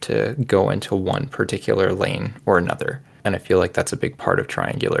incentive to go into one particular lane or another. And I feel like that's a big part of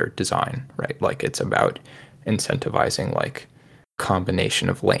triangular design, right? Like it's about incentivizing like combination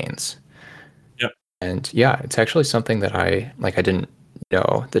of lanes. Yep. And yeah, it's actually something that I didn't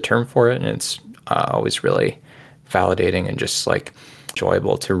know the term for it, and it's always really validating and just like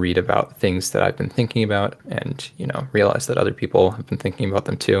enjoyable to read about things that I've been thinking about and, you know, realize that other people have been thinking about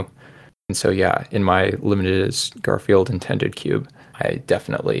them too. And so, yeah, in my limited as Garfield intended cube, I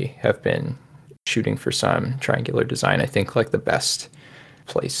definitely have been shooting for some triangular design. I think like the best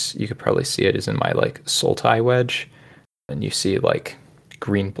place you could probably see it is in my like Sultai wedge. And you see like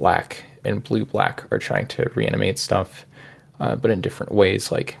green, black, and blue, black are trying to reanimate stuff, but in different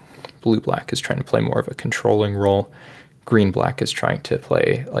ways. Like blue, black is trying to play more of a controlling role. Green, black is trying to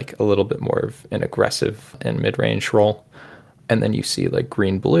play like a little bit more of an aggressive and mid-range role. And then you see like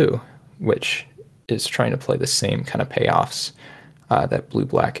green, blue, which is trying to play the same kind of payoffs that blue,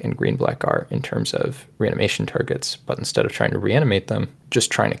 black, and green, black are in terms of reanimation targets, but instead of trying to reanimate them,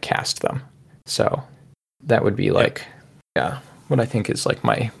 just trying to cast them. So that would be like, what I think is like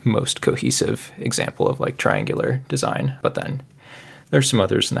my most cohesive example of like triangular design. But then there's some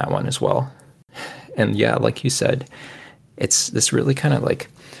others in that one as well. And yeah, like you said, it's this really kind of like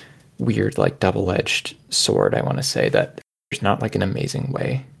weird, like double-edged sword, I want to say, that there's not like an amazing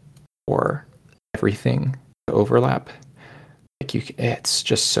way for everything to overlap. Like it's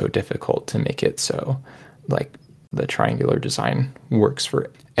just so difficult to make it so like the triangular design works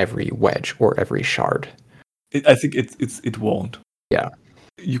for every wedge or every shard. I think it won't. Yeah.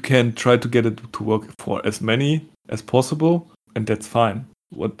 You can try to get it to work for as many as possible, and that's fine.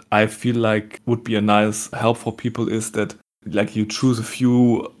 What I feel like would be a nice help for people is that like you choose a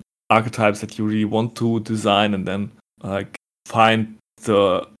few archetypes that you really want to design, and then like find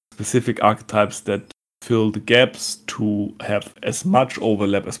the specific archetypes that fill the gaps to have as much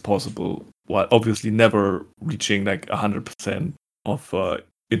overlap as possible, while obviously never reaching like 100% of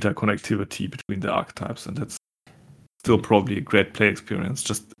interconnectivity between the archetypes. And that's still probably a great play experience.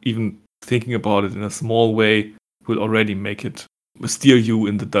 Just even thinking about it in a small way will already make it steer you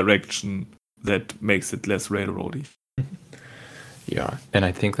in the direction that makes it less railroady. Yeah, and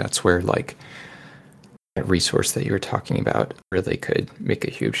I think that's where like that resource that you were talking about really could make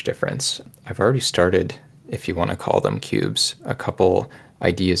a huge difference. I've already started, if you want to call them cubes, a couple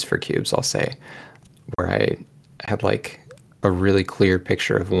ideas for cubes, I'll say, where I had like a really clear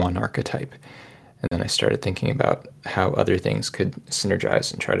picture of one archetype. And then I started thinking about how other things could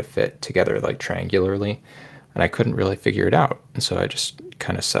synergize and try to fit together like triangularly. And I couldn't really figure it out. And so I just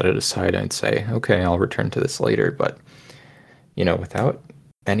kind of set it aside and say, okay, I'll return to this later. But, without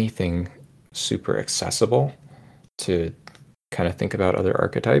anything super accessible to kind of think about other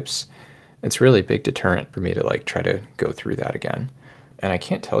archetypes, it's really a big deterrent for me to like try to go through that again. And I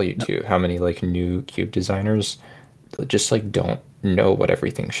can't tell you too how many like new cube designers just like don't know what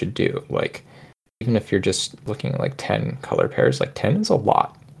everything should do. Like even if you're just looking at like 10 color pairs, like 10 is a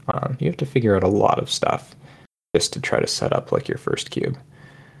lot. You have to figure out a lot of stuff just to try to set up like your first cube.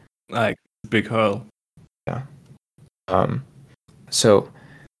 Like big hurl. Yeah. So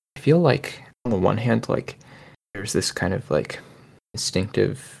I feel like on the one hand, like there's this kind of like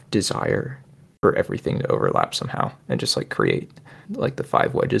instinctive desire for everything to overlap somehow and just like create like the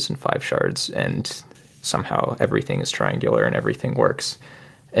 5 wedges and 5 shards, and somehow everything is triangular and everything works.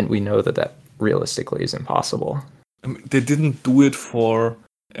 And we know that realistically is impossible. I mean, they didn't do it for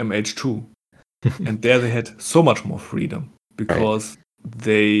MH2. And there they had so much more freedom because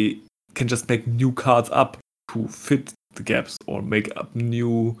they can just make new cards up to fit the gaps or make up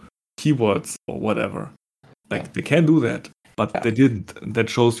new keywords or whatever. Like they can do that, but they didn't. And that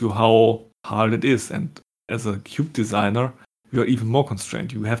shows you how hard it is. And as a cube designer, you are even more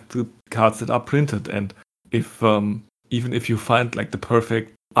constrained. You have the cards that are printed, and if even if you find like the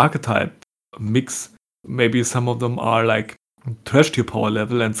perfect archetype mix, maybe some of them are like trash tier power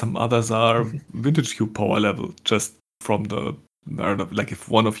level and some others are vintage cube power level, just from the, I don't know, like if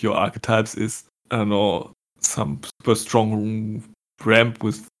one of your archetypes is, I don't know, some super strong ramp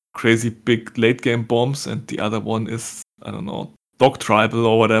with crazy big late game bombs and the other one is, I don't know, dog tribal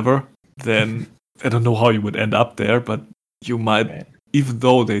or whatever, then I don't know how you would end up there, but you might, even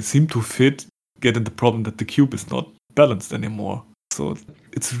though they seem to fit, get in the problem that the cube is not balanced anymore. So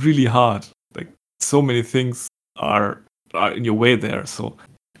it's really hard. Like so many things are in your way there. So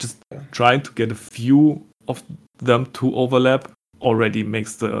just trying to get a few of them to overlap already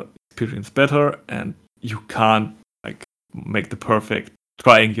makes the experience better, and you can't like make the perfect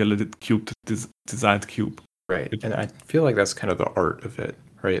triangular cube designed cube. Right. And I feel like that's kind of the art of it,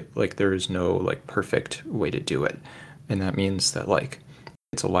 right? Like there is no like perfect way to do it. And that means that like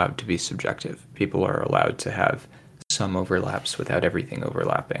it's allowed to be subjective. People are allowed to have some overlaps without everything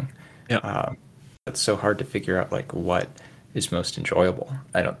overlapping. Yeah. It's so hard to figure out like what is most enjoyable.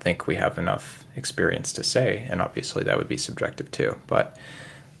 I don't think we have enough experience to say, and obviously that would be subjective too. But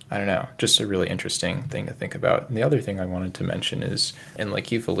I don't know, just a really interesting thing to think about. And the other thing I wanted to mention is, and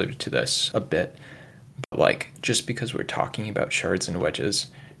like you've alluded to this a bit, but like just because we're talking about shards and wedges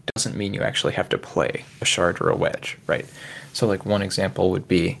doesn't mean you actually have to play a shard or a wedge, right? So like one example would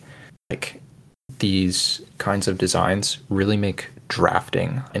be like these kinds of designs really make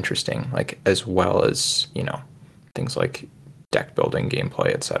drafting interesting, like as well as, things like deck building,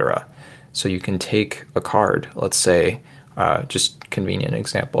 gameplay, etc. So you can take a card, let's say, just convenient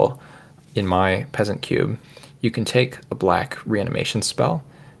example, in my Peasant Cube, you can take a black reanimation spell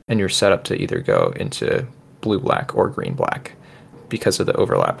and you're set up to either go into blue-black or green-black because of the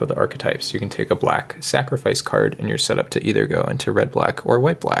overlap of the archetypes. You can take a black sacrifice card and you're set up to either go into red-black or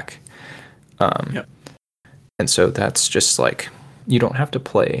white-black. And so that's just like, you don't have to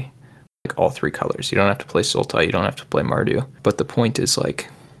play like all 3 colors. You don't have to play Sultai, you don't have to play Mardu. But the point is like,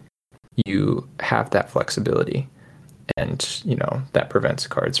 you have that flexibility, and that prevents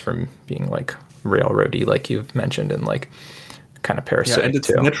cards from being like railroady, like you've mentioned, and like kind of parasitic. Yeah, and it's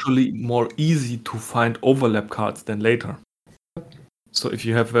naturally more easy to find overlap cards than later. So if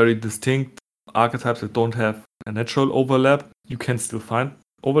you have very distinct archetypes that don't have a natural overlap, you can still find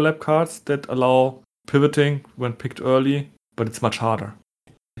overlap cards that allow pivoting when picked early, but it's much harder.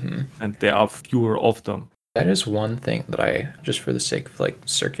 Mhm. And there are fewer of them. That is one thing that I, just for the sake of like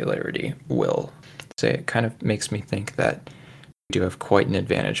circularity, will say. It kind of makes me think that we do have quite an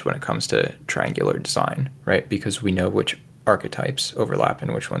advantage when it comes to triangular design, right? Because we know which archetypes overlap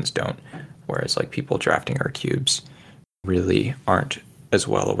and which ones don't. Whereas like people drafting our cubes really aren't as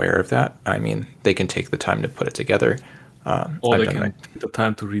well aware of that. I mean, they can take the time to put it together. Or I've they done can that. take the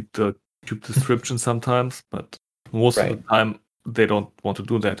time to read the cube description sometimes, but most of Right. the time they don't want to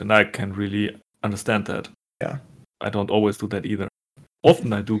do that, and I can really understand that. Yeah. I don't always do that either.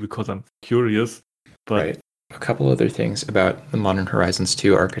 Often I do because I'm curious, but Right. A couple other things about the Modern Horizons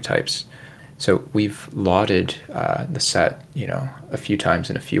 2 archetypes. So we've lauded the set, a few times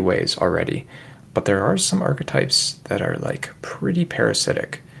in a few ways already, but there are some archetypes that are like pretty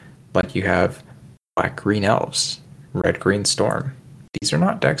parasitic. Like you have black-green elves, red-green storm. These are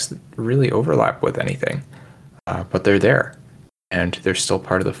not decks that really overlap with anything, but they're there. And they're still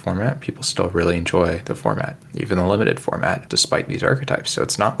part of the format. People still really enjoy the format, even the limited format, despite these archetypes. So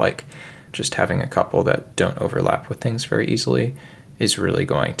it's not like just having a couple that don't overlap with things very easily is really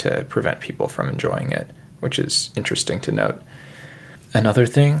going to prevent people from enjoying it, which is interesting to note. Another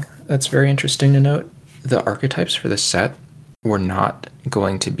thing that's very interesting to note, the archetypes for this set were not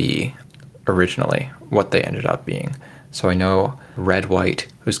going to be originally what they ended up being. So I know red-white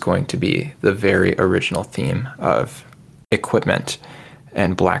was going to be the very original theme of equipment,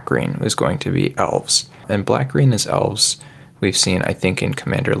 and black-green was going to be elves. And black-green is elves we've seen, I think, in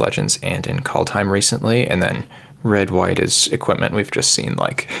Commander Legends and in Kaldheim recently, and then red-white is equipment we've just seen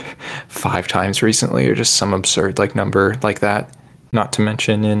like 5 times recently, or just some absurd like number like that, not to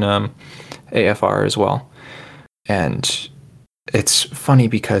mention in AFR as well. And it's funny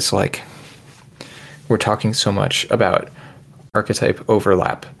because like we're talking so much about archetype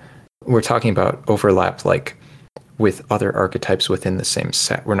overlap. We're talking about overlap like with other archetypes within the same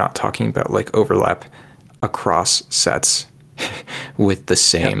set. We're not talking about like overlap across sets with the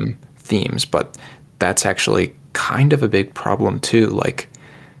same themes, but that's actually kind of a big problem too. Like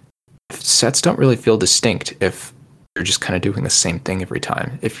sets don't really feel distinct if you're just kind of doing the same thing every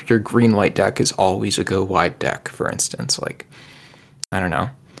time. If your green-white deck is always a go wide deck, for instance, like I don't know,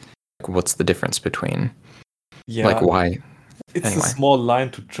 like what's the difference between like why? It's Anyway. a small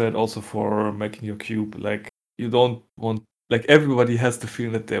line to tread also for making your cube. Like you don't want, like everybody has the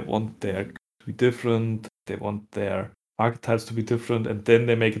feeling that they want their to be different, they want their archetypes to be different, and then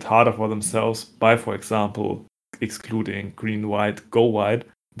they make it harder for themselves by, for example, excluding green white, go wide,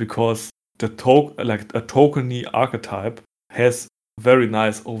 because a tokeny archetype has very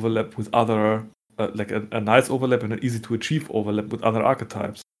nice overlap with other like a nice overlap and an easy to achieve overlap with other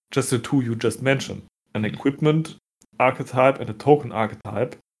archetypes. Just the two you just mentioned. An equipment archetype and a token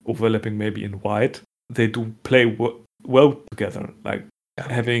archetype overlapping maybe in white, they do play well together. Like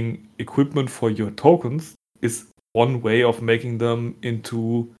having equipment for your tokens is one way of making them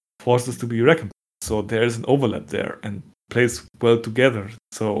into forces to be reckoned. So there is an overlap there and plays well together.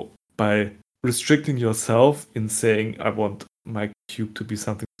 So by restricting yourself in saying I want my cube to be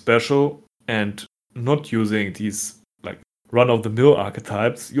something special and not using these like run-of-the-mill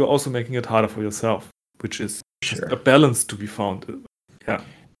archetypes, you're also making it harder for yourself, which is just a balance to be found. Yeah.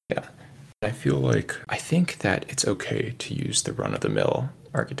 I think that it's okay to use the run-of-the-mill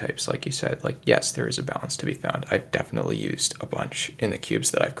archetypes, like you said. Like, yes, there is a balance to be found. I've definitely used a bunch in the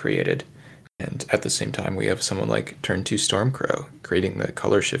cubes that I've created. And at the same time, we have someone like Turn 2 Stormcrow creating the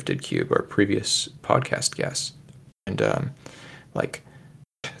color-shifted cube, our previous podcast guest. And, like,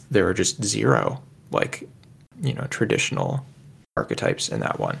 there are just 0, like, traditional archetypes in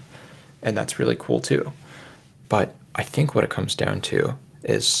that one. And that's really cool, too. But I think what it comes down to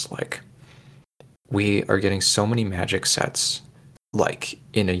is, like, we are getting so many Magic sets, like,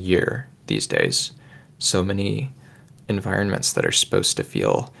 in a year these days. So many environments that are supposed to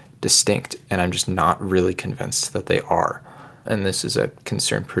feel distinct, and I'm just not really convinced that they are. And this is a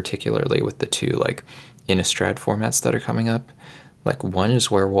concern particularly with the 2, like, Innistrad formats that are coming up. Like, one is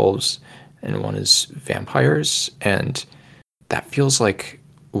werewolves, and one is vampires, and that feels like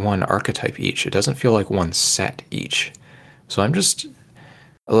one archetype each. It doesn't feel like one set each. So I'm just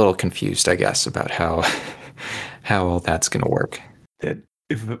a little confused, I guess, about how all that's going to work.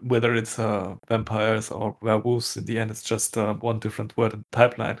 Whether it's vampires or werewolves, in the end, it's just one different word and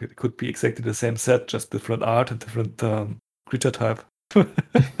pipeline. It could be exactly the same set, just different art and different creature type. That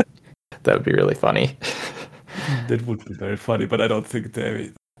would be really funny. That would be very funny, but I don't think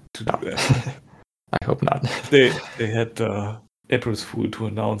they to do that. I hope not. They had April's Fool to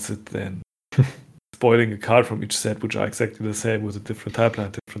announce it than spoiling a card from each set, which are exactly the same with a different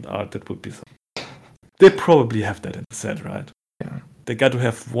typeline, different art. That would be something. They probably have that in the set, right? Yeah. They gotta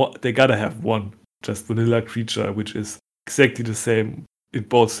have one just vanilla creature, which is exactly the same in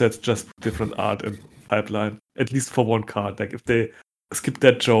both sets, just different art and pipeline. At least for one card. Like if they skip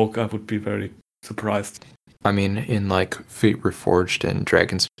that joke, I would be very surprised. I mean, in like Fate Reforged and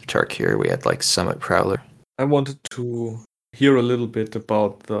Dragons of Tarkir, we had like Summit Prowler. I wanted to hear a little bit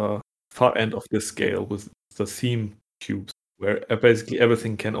about the far end of the scale with the theme cubes, where basically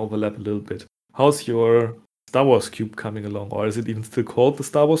everything can overlap a little bit. How's your Star Wars cube coming along? Or is it even still called the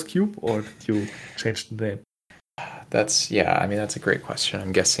Star Wars cube? Or did you change the name? That's a great question.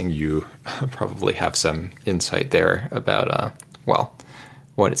 I'm guessing you probably have some insight there about,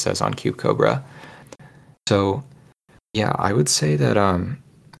 what it says on Cube Cobra. So, yeah, I would say that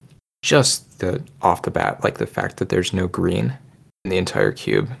just the off the bat, like the fact that there's no green in the entire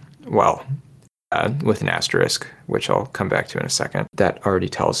cube, with an asterisk, which I'll come back to in a second, that already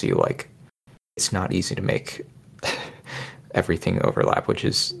tells you like it's not easy to make everything overlap, which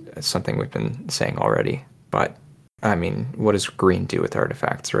is something we've been saying already. But I mean, what does green do with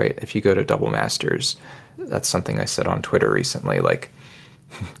artifacts, right? If you go to Double Masters, that's something I said on Twitter recently, like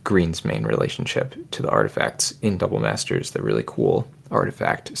green's main relationship to the artifacts in Double Masters, the really cool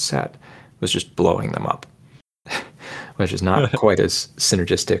artifact set, was just blowing them up, which is not quite as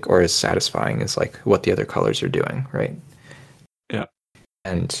synergistic or as satisfying as like what the other colors are doing, right? Yeah.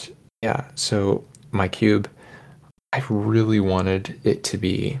 And yeah, so my cube, I really wanted it to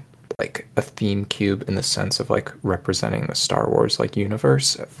be like a theme cube in the sense of like representing the Star Wars like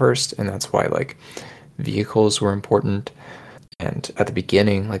universe at first, and that's why like vehicles were important. And at the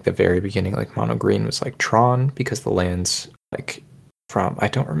beginning, like the very beginning, like mono green was like Tron, because the lands like from, I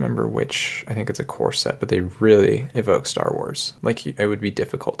don't remember which, I think it's a core set, but they really evoke Star Wars. Like it would be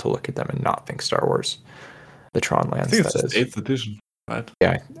difficult to look at them and not think Star Wars. The Tron lands, I think it's that just is. 8th edition, right?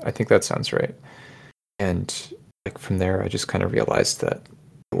 Yeah, I think that sounds right. And like from there, I just kind of realized that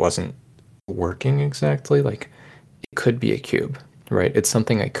it wasn't working exactly. Like it could be a cube, right? It's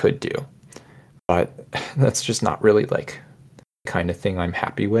something I could do, but that's just not really like the kind of thing I'm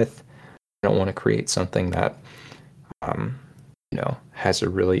happy with. I don't want to create something that, has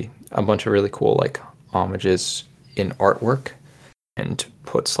a bunch of really cool like homages in artwork and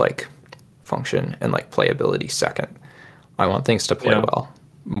puts like function and like playability second. I want things to play well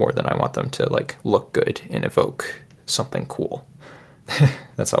more than I want them to like look good and evoke something cool.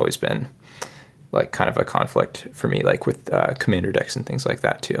 That's always been like kind of a conflict for me, like with commander decks and things like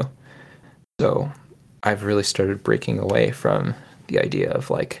that too. So I've really started breaking away from the idea of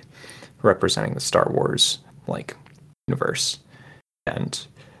like representing the Star Wars like universe, and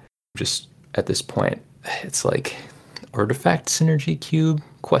just at this point it's like artifact synergy cube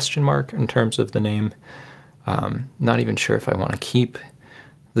question mark in terms of the name. Not even sure if I want to keep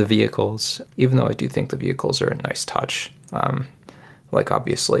the vehicles, even though I do think the vehicles are a nice touch. Like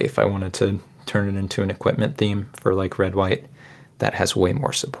obviously if I wanted to turn it into an equipment theme for like red white, that has way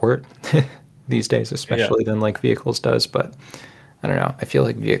more support these days, especially than like vehicles does. But I don't know, I feel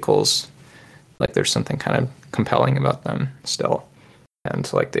like vehicles, like there's something kind of compelling about them still,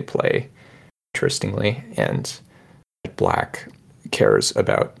 and like they play interestingly, and black cares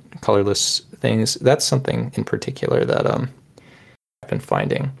about colorless things. That's something in particular that I've been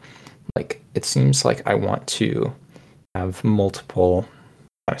finding. Like it seems like I want to have multiple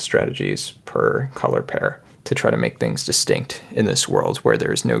kind of strategies per color pair to try to make things distinct in this world where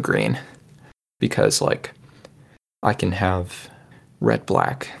there's no green, because like I can have red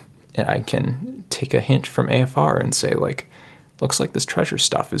black and I can take a hint from AFR and say like, looks like this treasure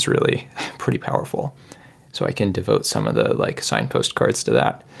stuff is really pretty powerful, so I can devote some of the like signpost cards to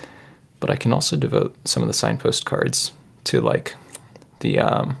that. But I can also devote some of the signpost cards to like the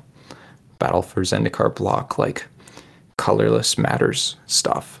Battle for Zendikar block, like colorless matters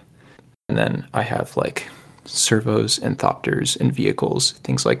stuff. And then I have like servos and thopters and vehicles,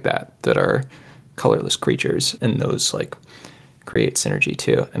 things like that, that are colorless creatures, and those like create synergy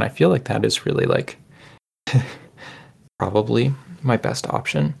too. And I feel like that is really like probably my best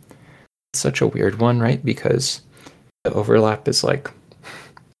option. It's such a weird one, right? Because the overlap is like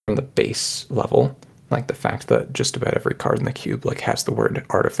from the base level, like the fact that just about every card in the cube like has the word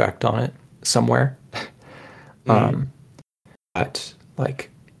artifact on it somewhere. But like,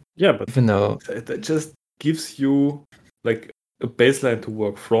 yeah, but even though that just gives you like a baseline to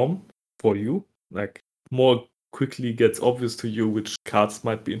work from for you, like more quickly gets obvious to you which cards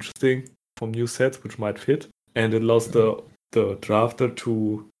might be interesting from new sets, which might fit, and it allows the drafter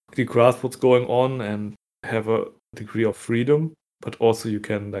to grasp what's going on and have a degree of freedom but also you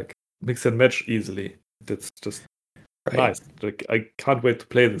can like mix and match easily. That's just nice. Like I can't wait to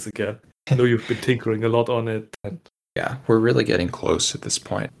play this again. I know you've been tinkering a lot on it. And yeah, we're really getting close at this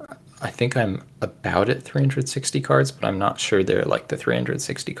point. I think I'm about at 360 cards, but I'm not sure they're like the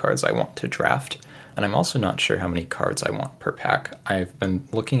 360 cards I want to draft. And I'm also not sure how many cards I want per pack. I've been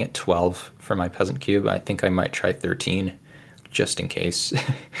looking at 12 for my Peasant Cube. I think I might try 13 just in case.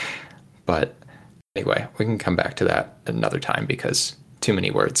 But anyway, we can come back to that another time because too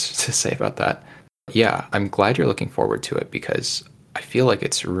many words to say about that. Yeah, I'm glad you're looking forward to it because I feel like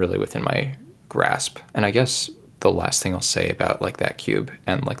it's really within my grasp. And I guess the last thing I'll say about like that cube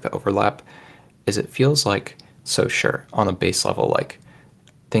and like the overlap is it feels like, so sure, on a base level, like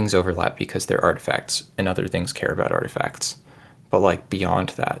things overlap because they're artifacts and other things care about artifacts. But like beyond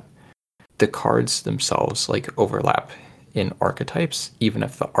that, the cards themselves like overlap in archetypes, even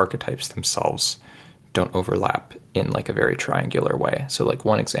if the archetypes themselves don't overlap in like a very triangular way. So like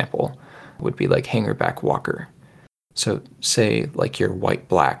one example would be like Hangerback Walker. So say like your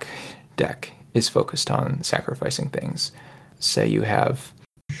white-black deck is focused on sacrificing things. Say you have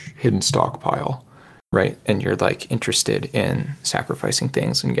Hidden Stockpile, right? And you're like interested in sacrificing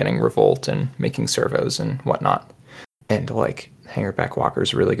things and getting revolt and making servos and whatnot. And like Hangerback Walker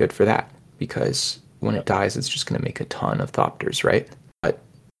is really good for that because when it dies, it's just going to make a ton of Thopters, right? But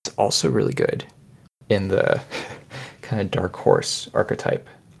it's also really good in the kind of Dark Horse archetype,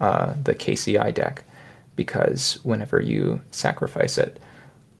 the KCI deck, because whenever you sacrifice it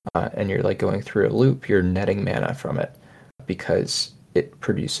and you're like going through a loop, you're netting mana from it because it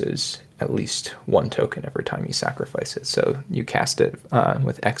produces at least one token every time you sacrifice it. So you cast it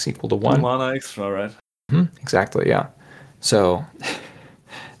with X equal to 1. 2 mana extra, right? Exactly, yeah. So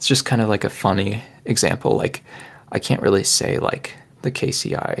it's just kind of like a funny example. Like I can't really say like the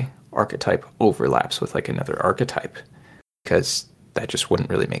KCI archetype overlaps with like another archetype because that just wouldn't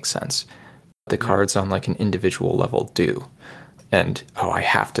really make sense. The cards on like an individual level do. And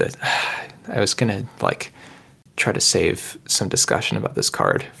I was gonna like try to save some discussion about this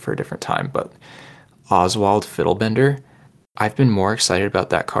card for a different time, but Oswald Fiddlebender, I've been more excited about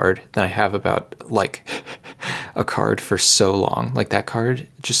that card than I have about like a card for so long. Like that card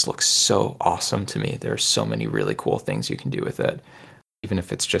just looks so awesome to me. There are so many really cool things you can do with it, even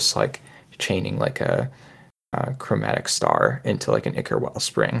if it's just like chaining like a chromatic star into like an Ichor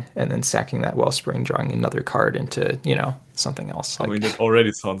Wellspring and then sacking that Wellspring, drawing another card into, something else. I mean, it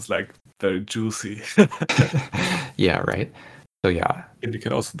already sounds like very juicy. Yeah, right. So yeah. And you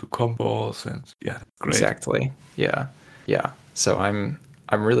can also do combos and yeah, great. Exactly. Yeah. Yeah. So I'm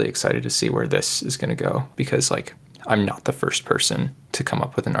really excited to see where this is going to go because like I'm not the first person to come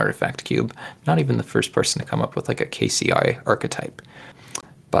up with an artifact cube, not even the first person to come up with like a KCI archetype.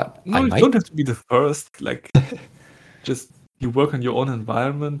 But no, you don't have to be the first. Like, just you work on your own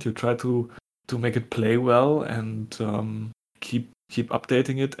environment. You try to make it play well and keep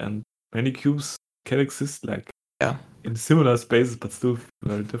updating it. And many cubes can exist, like in similar spaces, but still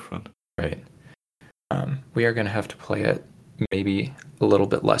very different. Right. We are going to have to play it maybe a little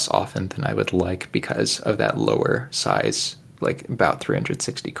bit less often than I would like because of that lower size, like about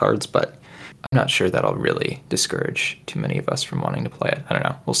 360 cards. But I'm not sure that'll really discourage too many of us from wanting to play it. I don't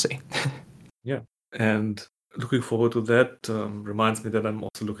know. We'll see. Yeah. And looking forward to that reminds me that I'm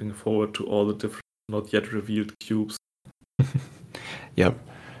also looking forward to all the different not yet revealed cubes. Yep.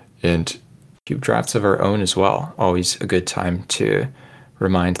 And cube drafts of our own as well. Always a good time to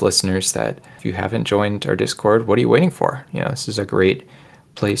remind listeners that if you haven't joined our Discord, what are you waiting for? This is a great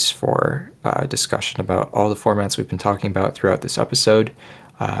place for discussion about all the formats we've been talking about throughout this episode.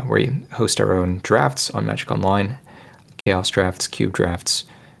 Where we host our own drafts on Magic Online, Chaos drafts, cube drafts,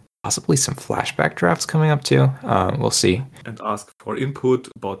 possibly some flashback drafts coming up too. We'll see. And ask for input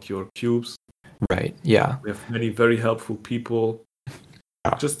about your cubes. Right, yeah. We have many very helpful people.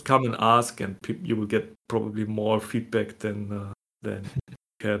 Just come and ask and you will get probably more feedback than you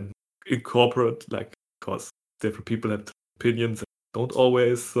can incorporate, like, because different people have opinions and don't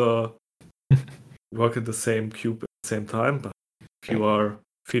always work in the same cube at the same time. But if you are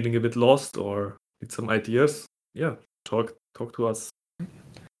feeling a bit lost or need some ideas, talk to us.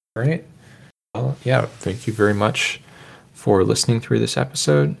 All right. Well, yeah, thank you very much for listening through this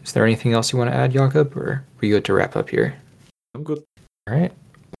episode. Is there anything else you want to add, Jakob, or are we good to wrap up here? I'm good. All right.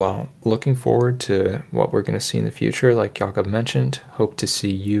 Well, looking forward to what we're going to see in the future. Like Jakob mentioned, hope to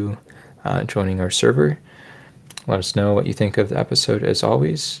see you joining our server. Let us know what you think of the episode as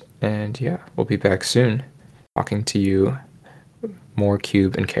always. And yeah, we'll be back soon talking to you more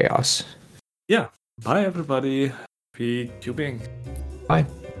cube and chaos. Yeah. Bye, everybody. Happy cubing. Bye.